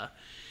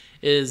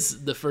is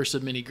the first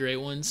of many great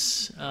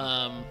ones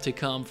to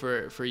come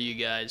for you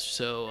guys.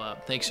 So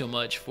thanks so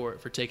much for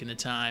taking the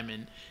time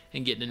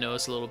and getting to know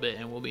us a little bit,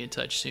 and we'll be in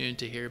touch soon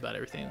to hear about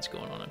everything that's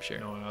going on, I'm sure.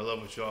 And I love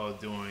what y'all are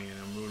doing, and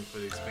I'm rooting for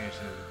the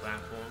expansion of the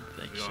platform.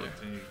 Thank you, sir. Sir.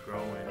 Continue to grow,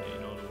 and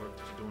the work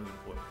that you're doing is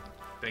important.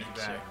 Thank you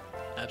for having me.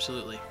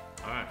 Absolutely.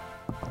 All right.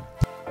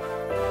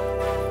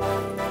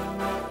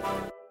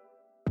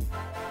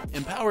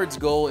 Empowered's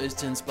goal is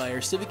to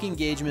inspire civic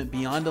engagement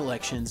beyond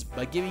elections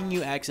by giving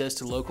you access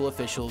to local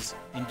officials,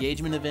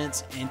 engagement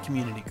events, and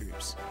community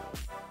groups.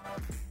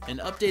 An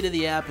update of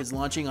the app is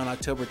launching on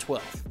October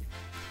 12th.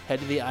 Head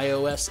to the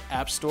iOS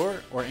App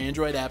Store or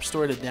Android App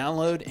Store to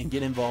download and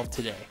get involved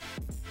today.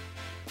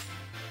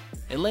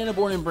 Atlanta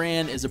Born and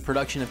Brand is a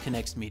production of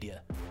Connext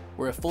Media.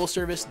 We're a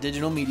full-service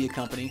digital media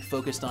company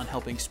focused on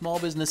helping small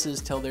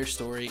businesses tell their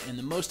story in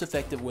the most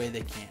effective way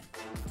they can.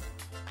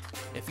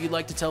 If you'd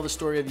like to tell the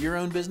story of your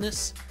own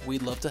business,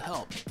 we'd love to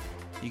help.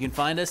 You can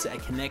find us at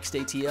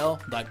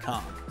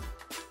connextatl.com.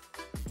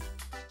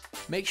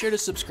 Make sure to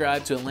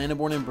subscribe to Atlanta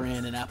Born and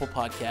Brand in Apple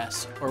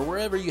Podcasts or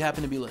wherever you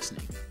happen to be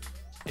listening.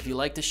 If you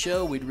like the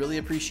show, we'd really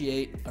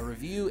appreciate a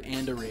review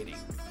and a rating.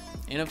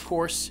 And of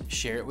course,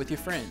 share it with your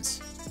friends.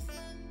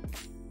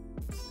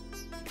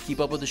 Keep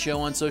up with the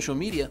show on social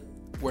media.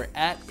 We're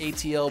at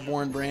ATL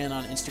Born Brand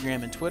on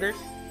Instagram and Twitter,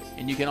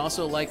 and you can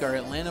also like our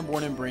Atlanta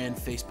Born and Brand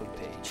Facebook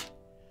page.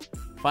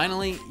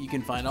 Finally, you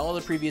can find all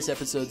the previous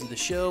episodes of the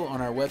show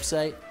on our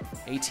website,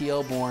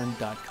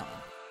 atlborn.com.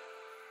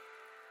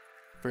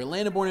 For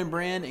Atlanta Born and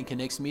Brand and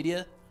Connext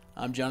Media,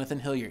 I'm Jonathan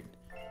Hilliard.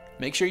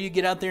 Make sure you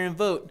get out there and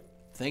vote.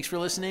 Thanks for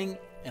listening,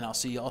 and I'll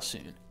see y'all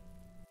soon.